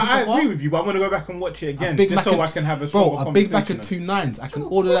 No, I agree with you, but I'm gonna go back and watch it again just so I can have a stronger a big back of 2 9s. I can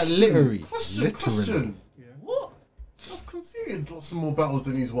order that literally. Question. Yeah. What? That's Conceited lost some more battles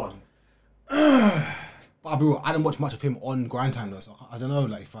than he's won. But I'll be real, I didn't watch much of him on Grind Time though, so I don't know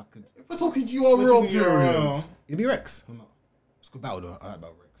like if I could. If we're talking URL period, It'd be Rex. I'm not. It's a good battle though. I like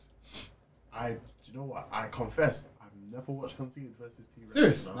Battle Rex. Do you know what? I confess, I've never watched Conceited versus T-Rex.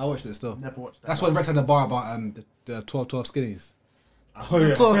 Serious? No. I watched it still. Never watched that. That's when Rex had the bar about the 12 skinnies. Oh,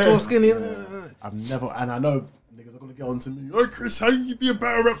 yeah. 12 skinnies. I've never, and I know niggas are gonna get on to me. Oh, Chris, how you be a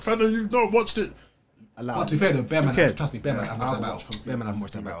battle rap fan and you've not watched it? But to be fair though, Bearman, Okay. trust me, Bearman, Yeah, I've I watched that haven't watched battle. Conceited Bearman, I've versus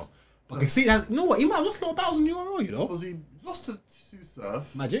watched that T-Rex. battle. But Conceited has, you know what? He might have lost a lot of battles on URL, you know? Because he lost to Sue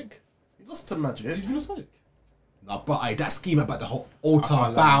Surf. Magic? He lost to Magic. Did you lost Magic? No, but that scheme about the whole altar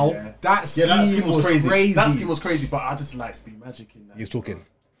can't lie, bow, yeah. that scheme was crazy. That scheme was crazy, but I just like Speed Magic in that. He was talking.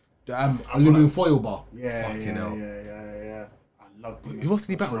 Aluminum foil bar. Yeah, Fucking yeah, hell. yeah. I love Who lost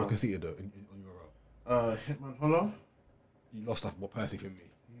the battle though, Conceited though, on URL? Hitman Hollow. He lost that more Percy than me.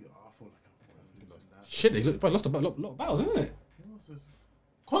 I feel like I'm losing that. Shit, he lost a lot of battles, isn't it?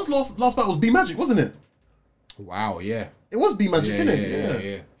 Con's last battle was B Magic, wasn't it? Wow, yeah. It was B Magic, Yeah, innit?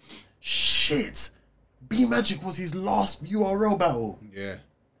 yeah. Shit. B Magic was his last URL battle. Yeah.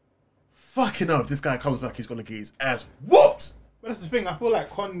 Fucking hell, if this guy comes back, he's gonna get his ass whooped. But that's the thing. I feel like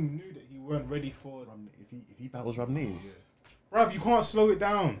Con knew that he weren't ready for. If he battles Ramney, Bruv, you can't slow it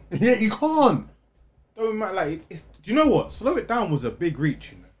down. yeah, you can't. Don't matter. Like, it's. Do you know what? Slow it down was a big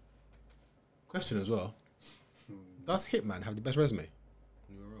reach. You know? Question as well. Does Hitman have the best resume?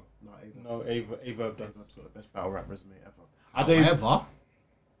 No, Ava. No, Ava does. That's got the best battle rap resume ever. I don't. However,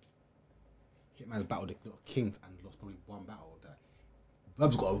 Hitman's battled a lot of kings and lost probably one battle.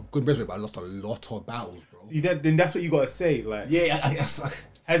 Verb's got a good resume, but I lost a lot of battles, bro. See, then that's what you gotta say. Like, Yeah, I guess.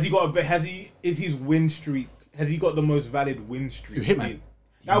 has he got a? Has he? Is his win streak? Has he got the most valid win streak? Who, Hitman?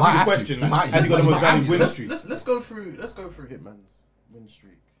 That would be the question. He might- Has he got the he most might- valid win Let's streak? go through Hitman's win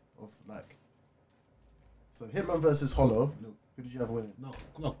streak of like. So Hitman versus Hollow. No. Who did you have winning?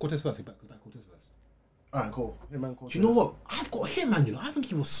 No, Cortez first. Back Cortez first. Alright, cool. Hitman Cortez. Do you know what? I've got Hitman, you know. I think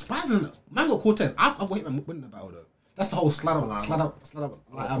he was spazzing. Man got Cortez. I've got Hitman winning the battle, though. That's the whole slide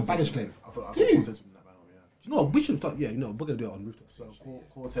up, baggage claim. I thought Do you? Cortez win that battle. Yeah. Do you know what? We should have thought, yeah, you know, we're going to do it on rooftop. So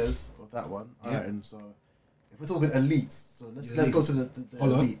Cortez got that one. Yeah. Alright, and so if we're talking elites, so let's Elites. go to the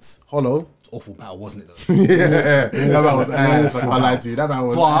Hollow. elites. Hollow. It's an awful battle, wasn't it, though? Yeah, that battle was ass. I can't lie to you. That battle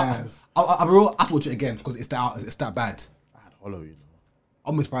was ass. But I'll be real, I have to watch it again because it's that bad. I had Hollow, you know.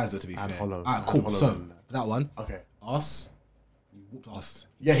 I'm surprised though, to be And fair. Hollow. Alright, And cool. Hollow So, won that. that one, Okay. us, you whooped us.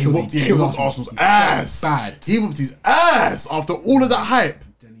 Yeah, he Killed- whooped killed Arsenal's He ass. Bad. He whooped his ass after all of that hype.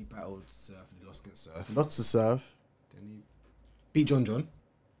 Then he battled Surf and he lost against Surf. Not to Surf. Then he beat John.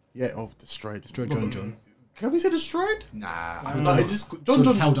 Yeah, destroyed. Destroyed John. Can we say destroyed? Nah. No, John, it just John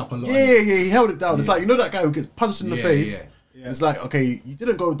held up a lot. Yeah, he held it down. It's like, you know that guy who gets punched in the Yeah, face. yeah. It's like, okay, you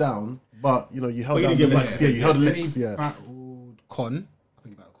didn't go down, but you know you held But you down didn't the get licks. punched. Yeah, you held the Then licks. he Yeah, battled Con. I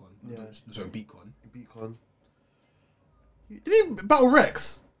think he battled Con. Yeah. No, sorry, beat Con. he beat Con. Did he battle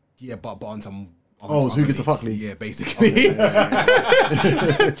Rex? Yeah, but on some. Oh, so who gets a fuck league? Yeah, basically.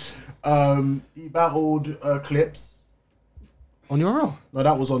 He battled Clips. On your row. No,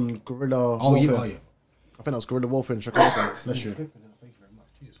 that was on Guerrilla Oh, Warfare. yeah. Oh, yeah. I think that was Guerrilla Warfare in Chicago. Bless you. Thank you very much.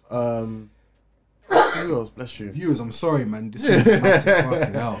 Jesus. Who else? Bless you. Viewers, I'm sorry, man. This is dramatic,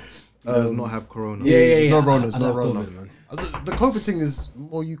 fucking hell. He does not have corona. Yeah, There's no yeah. Rona. There's I no love Rona. COVID, man. The COVID thing is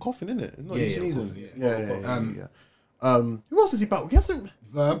more you coughing, isn't it? It's not Yeah, you yeah, sneezing. coughing, Yeah. Who else has he battled? He hasn't.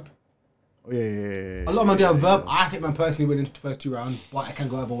 Verb. Oh yeah. A lot of man do have Verb. I think man personally winning the first 2 rounds, but I can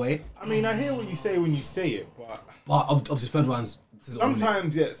go either way. I mean, I hear what you say when you say it, but But obviously, third rounds.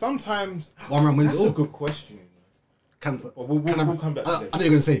 sometimes One round wins that's it a all. good question. Can, But we'll come back to I that. know you're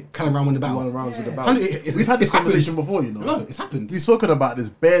gonna say can I round win the battle. One rounds with the Can- battle. it's- We've had this it's happened. conversation before, you know. No, it's happened. We've spoken about this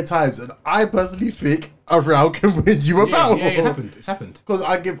bare times, and I personally think a round can win you a battle. Yeah, it happened. It's happened. Because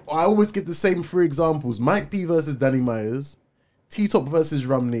I always give the same 3 examples: Mike P versus Danny Myers, T Top versus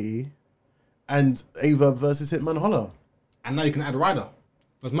Ramney, and Averb versus Hitman Holler. And now you can add a rider.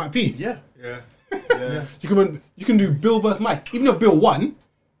 Versus Mike P. Yeah. Yeah. You can do Bill versus Mike. Even though Bill won,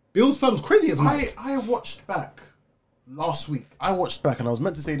 Bill's third was crazy as Mike. I watched back last week. I watched back, and I was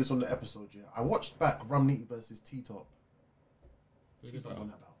meant to say this on the episode. Yeah, I watched back Ramney versus T Top. T Top won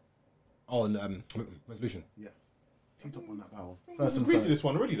that battle. Oh, and Resolution. Yeah, T Top won that battle. We've First and agreed to third. this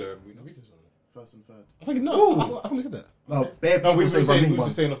one already, though. First and third. I think no. I think we said that. No, bare No, people we've say been saying, Ramney we've won.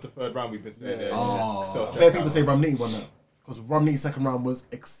 been saying off the third round. We've been saying Yeah. Oh. Bare people say Ramney won that because Ramney's second round was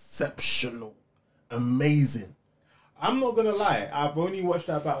exceptional, amazing. I'm not gonna lie. I've only watched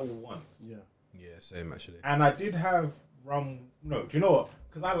that battle once, Yeah. Yeah, same actually. and I did have No, do you know what?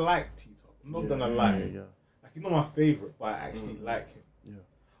 Because I like T Top. I'm not gonna lie. Yeah. Like, he's not my favorite, but I actually like him. Yeah.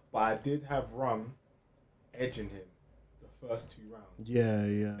 But I did have Rum edging him the first 2 rounds.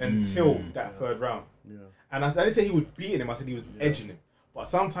 Yeah. Until that 3rd round. Yeah. And I didn't say he was beating him. I said he was edging him. But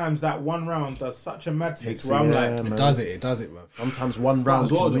sometimes that 1 round does such a mad taste where I'm like, It does it, bro. Sometimes 1 But round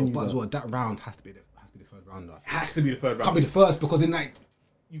as well, can win you, but as though. well, that round has to be the 3rd round. Though. it has to be the 3rd round. Can't be the first because in like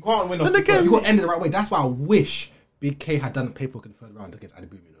You can't win off Then the again, first. you got to end it the right way. That's why I wish Big K had done the paperwork in the 3rd round against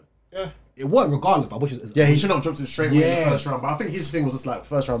Adeboom. You know, Yeah. it worked regardless. But I wish it. Yeah, he should not have dropped it straight away in Yeah. the 1st round. But I think his thing was just like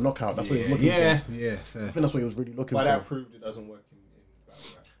 1st round knockout. That's what he was looking yeah, for. yeah, fair. I think that's what he was really looking But for. that proved it doesn't work in battle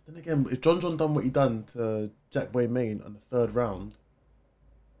rap. Then again, if John done what he done to Jack Boy Maine on the 3rd round,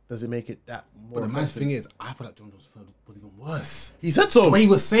 does it make it that more But the mad effective? thing is, I feel like John Jones' 3rd was even worse. He said so. The way he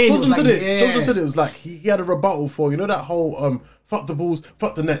was saying it John was Jones like, said it. yeah. John Jones said it was like he had a rebuttal for, you know, that whole fuck the Bulls,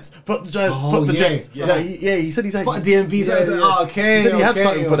 fuck the Nets, fuck the Giants, Oh, fuck the yeah, Jets. yeah. He said he's had Fuck DMV, so I was like, oh, okay, He said he had okay,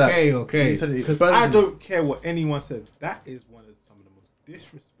 something for that. okay. He said it. I don't care what anyone says. That is one of some of the most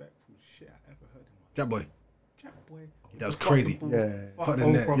disrespectful shit I ever heard in my life. Jack Boy. Jack Boy. That was fuck crazy. the Bulls, Yeah. Fuck the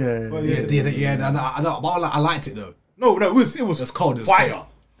Old net. From- Yeah, fuck Yeah, I know, but I liked it though. No, it was It's cold, it's fire. cold.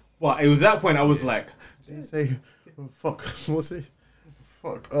 But it was that point I was like, Did he say fuck? What's it?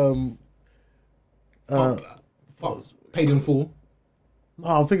 Fuck. Fuck, paid in full. No,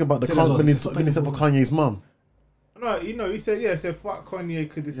 I'm thinking about the Said as well, when he it's when he said for Kanye's mum. no, he said fuck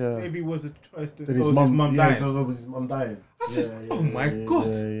Kanye because Yeah. maybe was a choice to Then his his mum mum, dying. so it was his mum dying. I said, oh my God.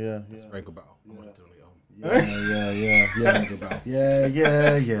 Yeah. Very good battle. I'm gonna do it at home. Yeah. Good battle.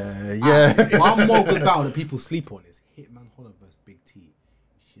 Yeah. One more good battle that people sleep on is Hitman Holler versus Big T.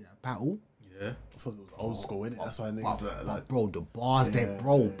 See that battle? Yeah. Because it was old school, innit? That's why niggas like. Bro, the bars there,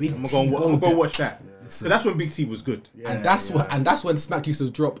 bro. Big I'm T. gonna go there. watch that. So that's when Big T was good. And that's when Smack used to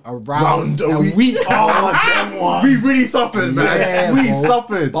drop around Round a week. Oh, damn one. We really suffered, man. Yeah, we bro.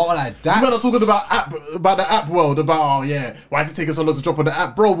 suffered. But like that. You better talking about the app world, about why is it taking so long to drop on the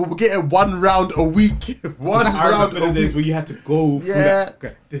app, bro? We're getting 1 round a week. One I round remember a the days week. where you had to go through Yeah. that.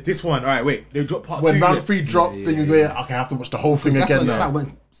 Okay, this one. All right, wait. They dropped part When 2. round 3 drops, then you go, okay, I have to watch the whole thing That's again when now. Smack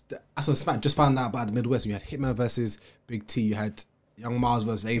went. That's when Smack just found out about the Midwest. You had Hitman versus Big T. You had Young Miles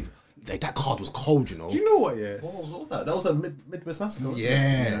versus Dave. That card was cold, you know. Do you know what? Yes. What was that? That was a Midwest Massacre. wasn't it?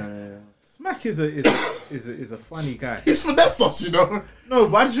 Yeah. Smack is a funny guy. He's finessed us, you know. No,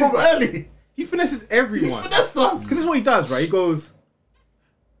 but I just From early. he finesses everyone. He's finessed us. Because this is what he does, right? He goes,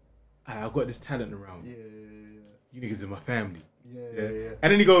 I've got this talent around. Yeah. You niggas in my family. Yeah.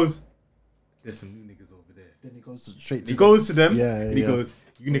 And then he goes, there's some new niggas over there. Then he goes straight to He goes to them Yeah, and he yeah. goes,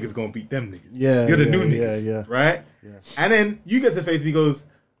 you niggas gonna beat them niggas. Yeah, You're the yeah, new niggas. yeah. Right? Yeah. And then you get to face and he goes,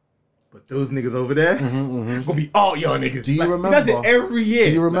 but those niggas over there gonna be all y'all niggas. Do you Like, remember? He does it every year.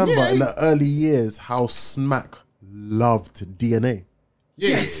 Do you remember Like, in the early years how Smack loved DNA?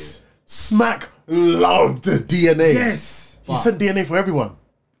 Yes. Smack loved DNA. Yes. He sent DNA for everyone.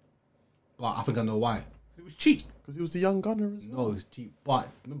 But I think I know why. It was cheap. Because he was the young gunner as well. No, it's cheap. But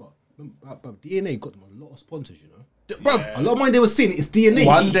remember, DNA got them a lot of sponsors, you know. Bro, a lot of money they were seeing it's DNA.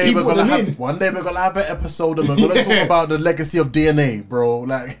 One day He we're brought gonna them have in. an episode and we're gonna talk about the legacy of DNA, bro.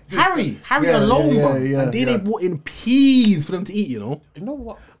 Like Harry Yeah, alone, yeah, bro. yeah, and DNA yeah. brought in peas for them to eat, you know. You know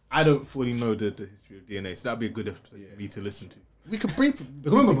what? I don't fully know the history of DNA, so that'd be a good episode for me to listen to. We could briefly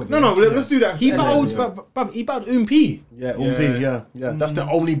No, let's do that. He Yeah, battled, yeah. he battled Ump. Yeah, Umpi, yeah. That's the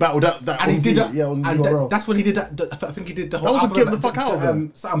only battle that And he Umpi- did that. Yeah, on and URL. that's when he did that. I think he did the whole. was a alphabet, get the fuck out of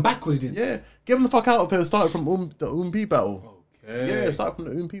him. Something backwards. He did. Yeah, get him the fuck out of here. It started from the Umpi battle. Okay. Yeah, it started from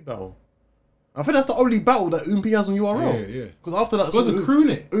the Umpi battle. I think that's the only battle that Umpi has on URL. Yeah. Because after that, There was a crew in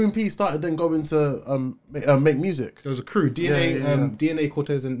it. Umpi started then going to make music. There was a crew. DNA, Yeah. DNA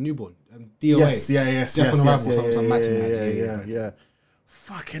Cortez and Newborn. DOA. Yes. Death on Arrival, something like that. Yeah.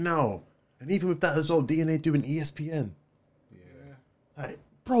 Fucking hell. And even with that as well, DNA doing ESPN. Yeah. Like,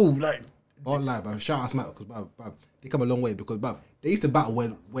 bro, like. But like, bro, shout out Smack because they come a long way because they used to battle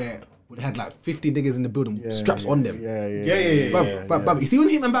where they had like 50 niggas in the building, straps on them. Yeah. But you see when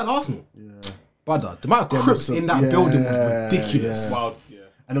Hitman battled Arsenal, brother, the amount of crips in that building was ridiculous. Wild, yeah.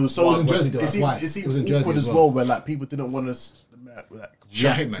 And it was so. It was in Jersey though, It that's seemed, why. it seemed It was in awkward Jersey as as well, well. where like people didn't want to Shout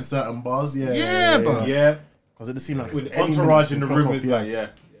react Hitman. to certain bars. Yeah, bro. Yeah. Because it just seemed like With any minute entourage to in the clock room off, is like, yeah.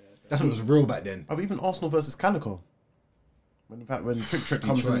 That's when it was real back then. I've even Arsenal versus Calico. When in fact when Trick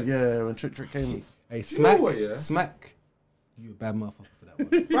comes in, Detroit. when Trick came. Hey, know Smack, what, yeah? Smack, you a bad motherfucker for that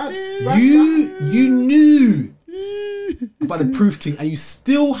one. Brad, You knew about the proof thing, and you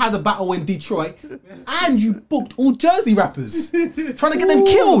still had a battle in Detroit, and you booked all Jersey rappers trying to get them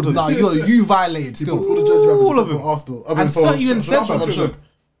killed. No, you violated still. All the Jersey rappers all of them. for Arsenal. And Surf even said, Shook.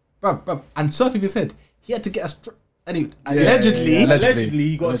 bruv, and Surf even said he had to get allegedly allegedly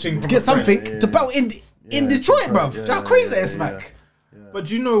he got a ching to from get a friend. something to battle in Detroit, bruv. yeah, How crazy that is, yeah, Smack. But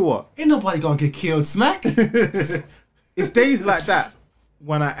you know what? Ain't nobody gonna get killed, Smack. It's It's days like that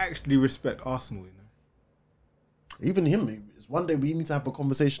when I actually respect Arsenal. You know, Even him. It's one day we need to have a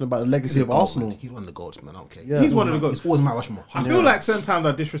conversation about the legacy of Arsenal. He's one of the goats, man. I don't care. Yeah. he's one of the goals. It's always Mount Rushmore. I feel like sometimes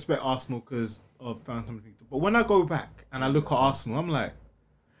I disrespect Arsenal because of Phantom. But when I go back and I look at Arsenal, I'm like,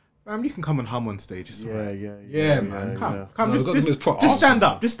 fam, you can come and hum on stage. It's alright. Yeah, man. Come, No, just we've got to give his props. stand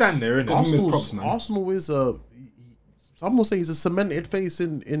up. Just stand there, innit? Arsenal is a. Some will say he's a cemented face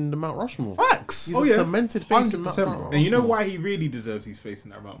in the Mount Rushmore. Facts. He's a cemented face in Mount 100%, Rushmore. And you know why he really deserves his face in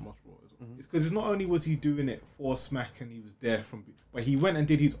that Mount Rushmore? It's because not only was he doing it for Smack and he was there from, but he went and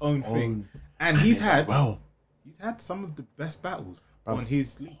did his own thing, and he's had some of the best battles on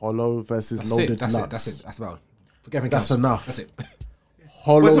his league. Hollow versus That's Loaded it. That's Lux. it. That's it. That's about. Forget everything That's else. enough. That's it.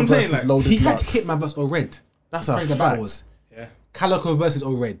 Hollow That's what I'm saying, versus like, Loaded He had Lux. Hitman versus O'Red. That's a Crazy fact. battles. Yeah. Calico versus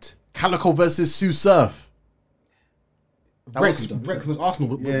O'Red. Calico versus Sue Surf. Rex versus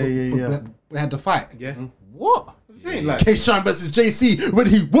Arsenal. Yeah. We had the fight. Yeah. What? I'm saying, like, K-Shine versus JC when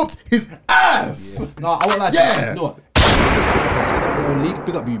he whooped his ass. No, I won't lie to Yeah. you. You know what? Start their own league.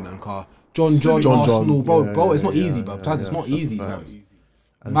 Big up you, man, car. John, Arsenal, bro. Yeah, Bro, it's not yeah, easy, bro. yeah, It's not that's easy, a bro. fact.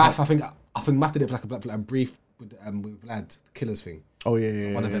 Math, I think Math did it for like a brief with Vlad Killers thing. Oh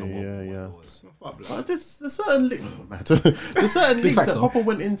yeah. One event or Yeah. what it was. But there's certain there's certain leagues facts, that though. Hopper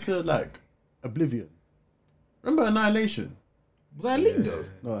went into like oblivion. Remember Annihilation? Was that a league though?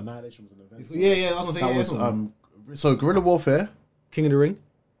 No, Annihilation was an event. Yeah. I was gonna say That was so Guerrilla Warfare, King of the Ring.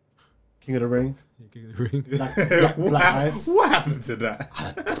 King of the Ring, King of the Ring. Black Ice, what happened to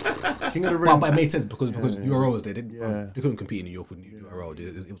that? King of the Ring. But it made sense because URL was there. They couldn't compete in New York with URL.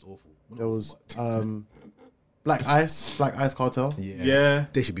 It was awful. There was Black Ice Cartel. Yeah.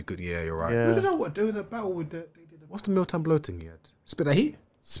 They should be good. Yeah, you're right. Yeah. I don't know what. There was a battle with the. They did a What's the Milltown bloating he had? Spit that heat.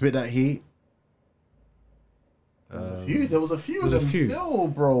 Spit That Heat. There was a few of them still,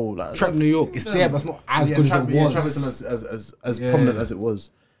 bro. Like, Trap New York. It's there, but it's not as good as it was. Trap isn't as prominent as it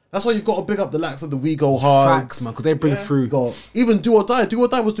was. That's why you've got to big up the lacks of the We Go Hard. Facts, man, because they bring through. Even Do or Die. Do or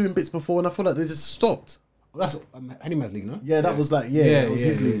Die was doing bits before, and I feel like they just stopped. Well, that's Handyman's league, no? Yeah, that was like it was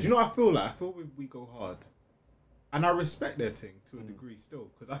his league. Do you know what I feel like? I feel we go hard, and I respect their thing to a degree still,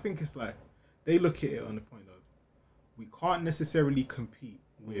 because I think it's like they look at it on the point of we can't necessarily compete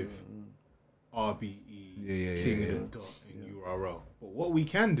with RBE, King of the Dot, and URL, but what we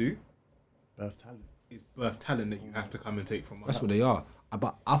can do is birth talent that you have to come and take from us. That's what they are.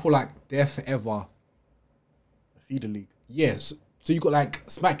 But I feel like they're forever. Feeder league. Yes. So you got like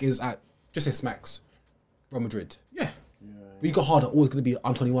Smack is at just say Smacks, Real Madrid. Yeah. We got harder. Always going to be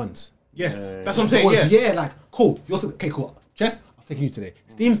on 21s. Yes, that's what I'm saying. Yeah, like cool. You're okay, cool. Chess, I'm taking you today.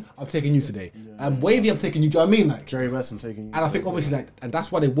 Steams, I'm taking you today. Wavy, I'm taking you. Do you know what I mean? Like Jerry West, I'm taking you. And I think obviously like, and that's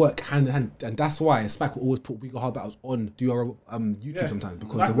why they work hand in hand, and that's why Smack will always put We Go Hard battles on YouTube sometimes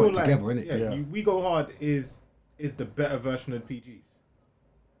because I they feel work like, together, innit? We Go Hard is the better version of PGs.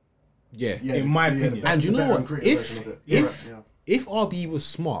 Yeah. In my opinion. And you know what? If RB was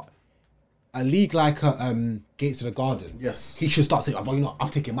smart, a league like Gates of the Garden, he should start saying, "Oh, you know, I'm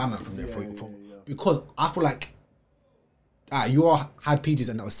taking my man from there because I feel like you all had PGs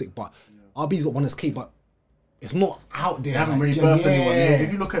and that was sick, but RB's got one escape, but it's not out there. They haven't really birthed anyone. Yeah.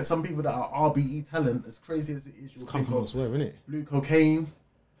 If you look at some people that are RBE talent, as crazy as it is, you'll think of elsewhere, innit? Blue Cocaine.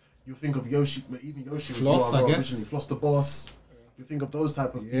 You think of Yoshi, even Yoshi Floss, was I guess. originally Floss the Boss. You think of those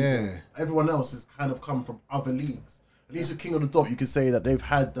type of people. Yeah. Everyone else has kind of come from other leagues. At least with King of the Dot, you could say that they've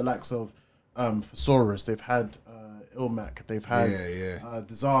had the likes of Thesaurus, they've had Ilmac, they've had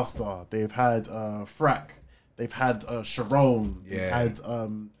Disaster, they've had Frack, they've had Sharon, they've had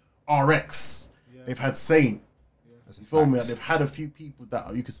RX, they've had Saint. You feel me? Like, they've had a few people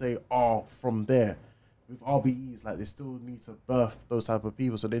that you could say are from there. With RBEs, like they still need to birth those type of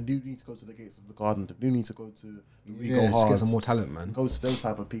people, so they do need to go to the Gates of the Garden. They do need to go to the We Go Hard. Get some more talent, man. Go to those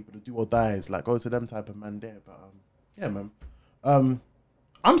type of people, the Do or Dies. Like go to them type of man there. But yeah, man.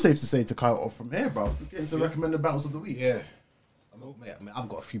 I'm safe to say to Kyle off from here, bro. We're getting to recommended battles of the week. Yeah. I've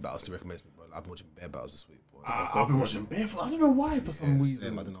got a few battles to recommend, bro. I've been watching bare battles this week. Boy. I've been watching bare. I don't know why for some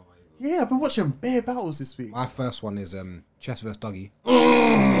reason. I don't know why. Yeah, I've been watching bare battles this week. My first one is Chess vs Dougie.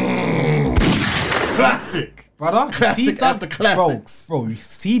 Classic, brother. Classic after classics, bro. You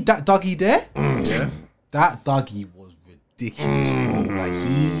see that Dougie there? Yeah. That Dougie was ridiculous, bro. Like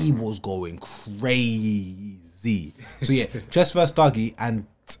he was going crazy. So yeah, Chess vs Dougie, and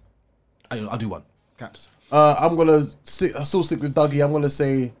I'll do one. Caps. I'm gonna still stick with Dougie. I'm gonna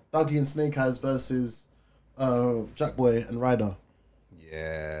say Dougie and Snake Eyes versus Jack Boy and Ryder.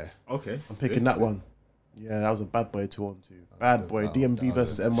 Yeah. Okay. I'm picking that one. Yeah, that was a bad boy 2-on-2. Bad boy. DMV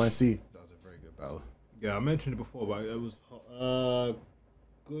versus NYC. That was a very good battle. Yeah, I mentioned it before, but it was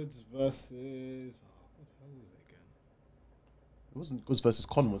Goods versus what the hell was it again? wasn't Goods versus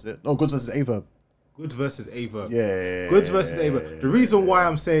Con, was it? No, Goods versus Averb. Goods versus Averb. Yeah. Goods versus Averb. The reason why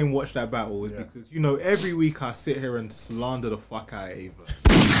I'm saying watch that battle is because, you know, every week I sit here and slander the fuck out of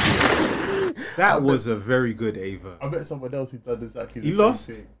Averb. That was a very good Averb. I met someone else who done exactly the He same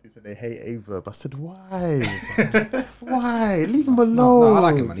lost? thing. He said they hate Averb. I said, why? Why? Leave him alone. No, I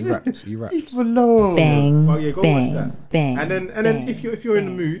like him, man. He raps. He raps. Leave him alone. Bang, Oh yeah, go bang, watch that. bang. And then bang, if you're in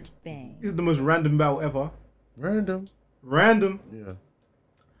the mood, bang. this is the most random battle ever. Random. Yeah.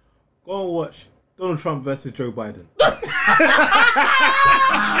 Go and watch Donald Trump versus Joe Biden.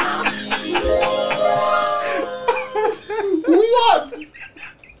 What?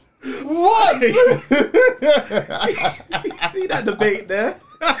 What? See that debate there?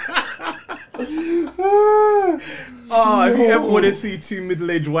 If you ever want to see two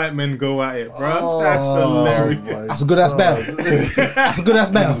middle-aged white men go at it, bro, that's hilarious. That's a good ass battle. That's a good ass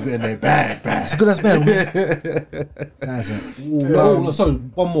battle. Was in their bag. That's a good ass battle. That's it. No, sorry,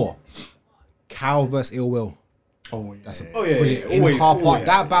 one more. Cal versus Ill Will. Oh yeah. That's a yeah, brilliant. yeah, In the always, car park, always.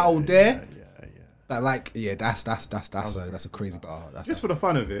 that battle there. Yeah. That that's a crazy battle. Just for the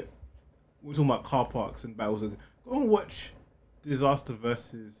fun of it, we're talking about car parks and battles. Go and watch Disaster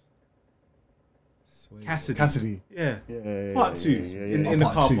versus Cassidy. Yeah. Part 2 in the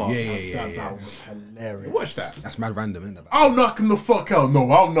car park. Yeah. was hilarious. Watch that. That's mad random, isn't it? I'll knock him the fuck out. No,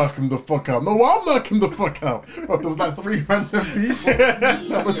 I'll knock him the fuck out. No, I'll knock him the fuck out. But there was like 3 random people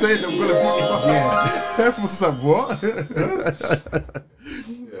that were saying they were gonna beat him. Yeah. Everyone was like, what?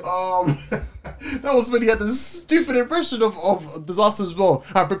 That was when he had this stupid impression of Disaster as well.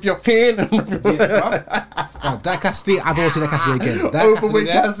 I rip your hand. That Cassidy, I don't want to see that Cassidy again. That Overweight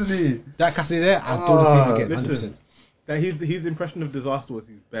Cassidy Cassidy. that Cassidy there, I don't want to see him again. Listen, 100%. that his impression of Disaster was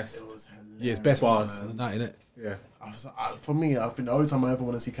his best. Yeah, it's best Bars. for the night, innit? Yeah. For me, I think the only time I ever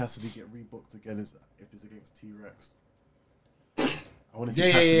want to see Cassidy get rebooked again is if it's against T-Rex. I want to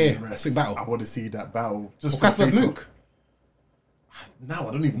see Cassidy and Rex. Sick battle. I want to see that battle. Just Cass for versus Luke. Now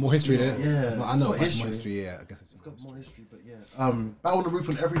I don't even More history there. Yeah, I know, but more history. Yeah, I guess It's got more history, but yeah. Battle on the Roof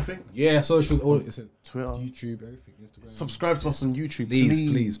and everything. Yeah, social, all it's Twitter. YouTube, everything, Instagram. Subscribe to us on YouTube,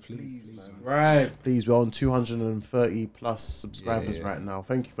 Please, man. Right. Please, we're on 230 plus subscribers Yeah. right now.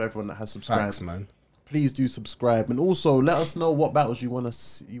 Thank you for everyone that has subscribed. Facts, man. Please do subscribe, and also let us know what battles you want to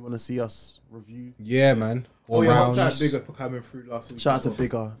see us review. Yeah, man. All Shout rounds. out Bigger for coming through last week. Shout out to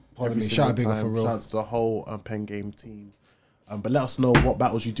Bigger. Pardon every me, single shout out Bigger time. for real. Shout out to the whole Pen Game team. But let us know what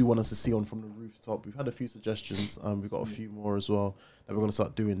battles you do want us to see on From the Rooftop. We've had a few suggestions. We've got a few more as well that we're going to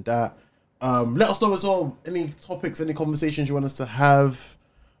start doing that. Let us know as well any topics, any conversations you want us to have.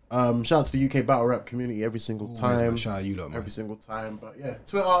 Shout out to the UK battle rap community every single time. man. Shout out you lot, man. Every single time. But yeah,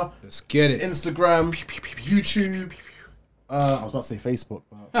 Twitter, Let's get it. Instagram, YouTube. I was about to say Facebook,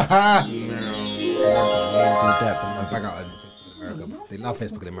 but Back out in Facebook in America. They love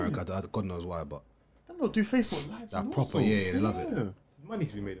Facebook in America. God knows why, but I don't know, do Facebook lives. that and proper, also, yeah, they love it. yeah. Money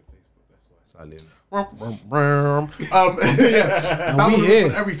to be made of Facebook, that's why. Silent. Yeah, And we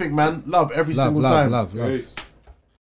here. everything, man. Love every Love, single love, time. love, love. Peace.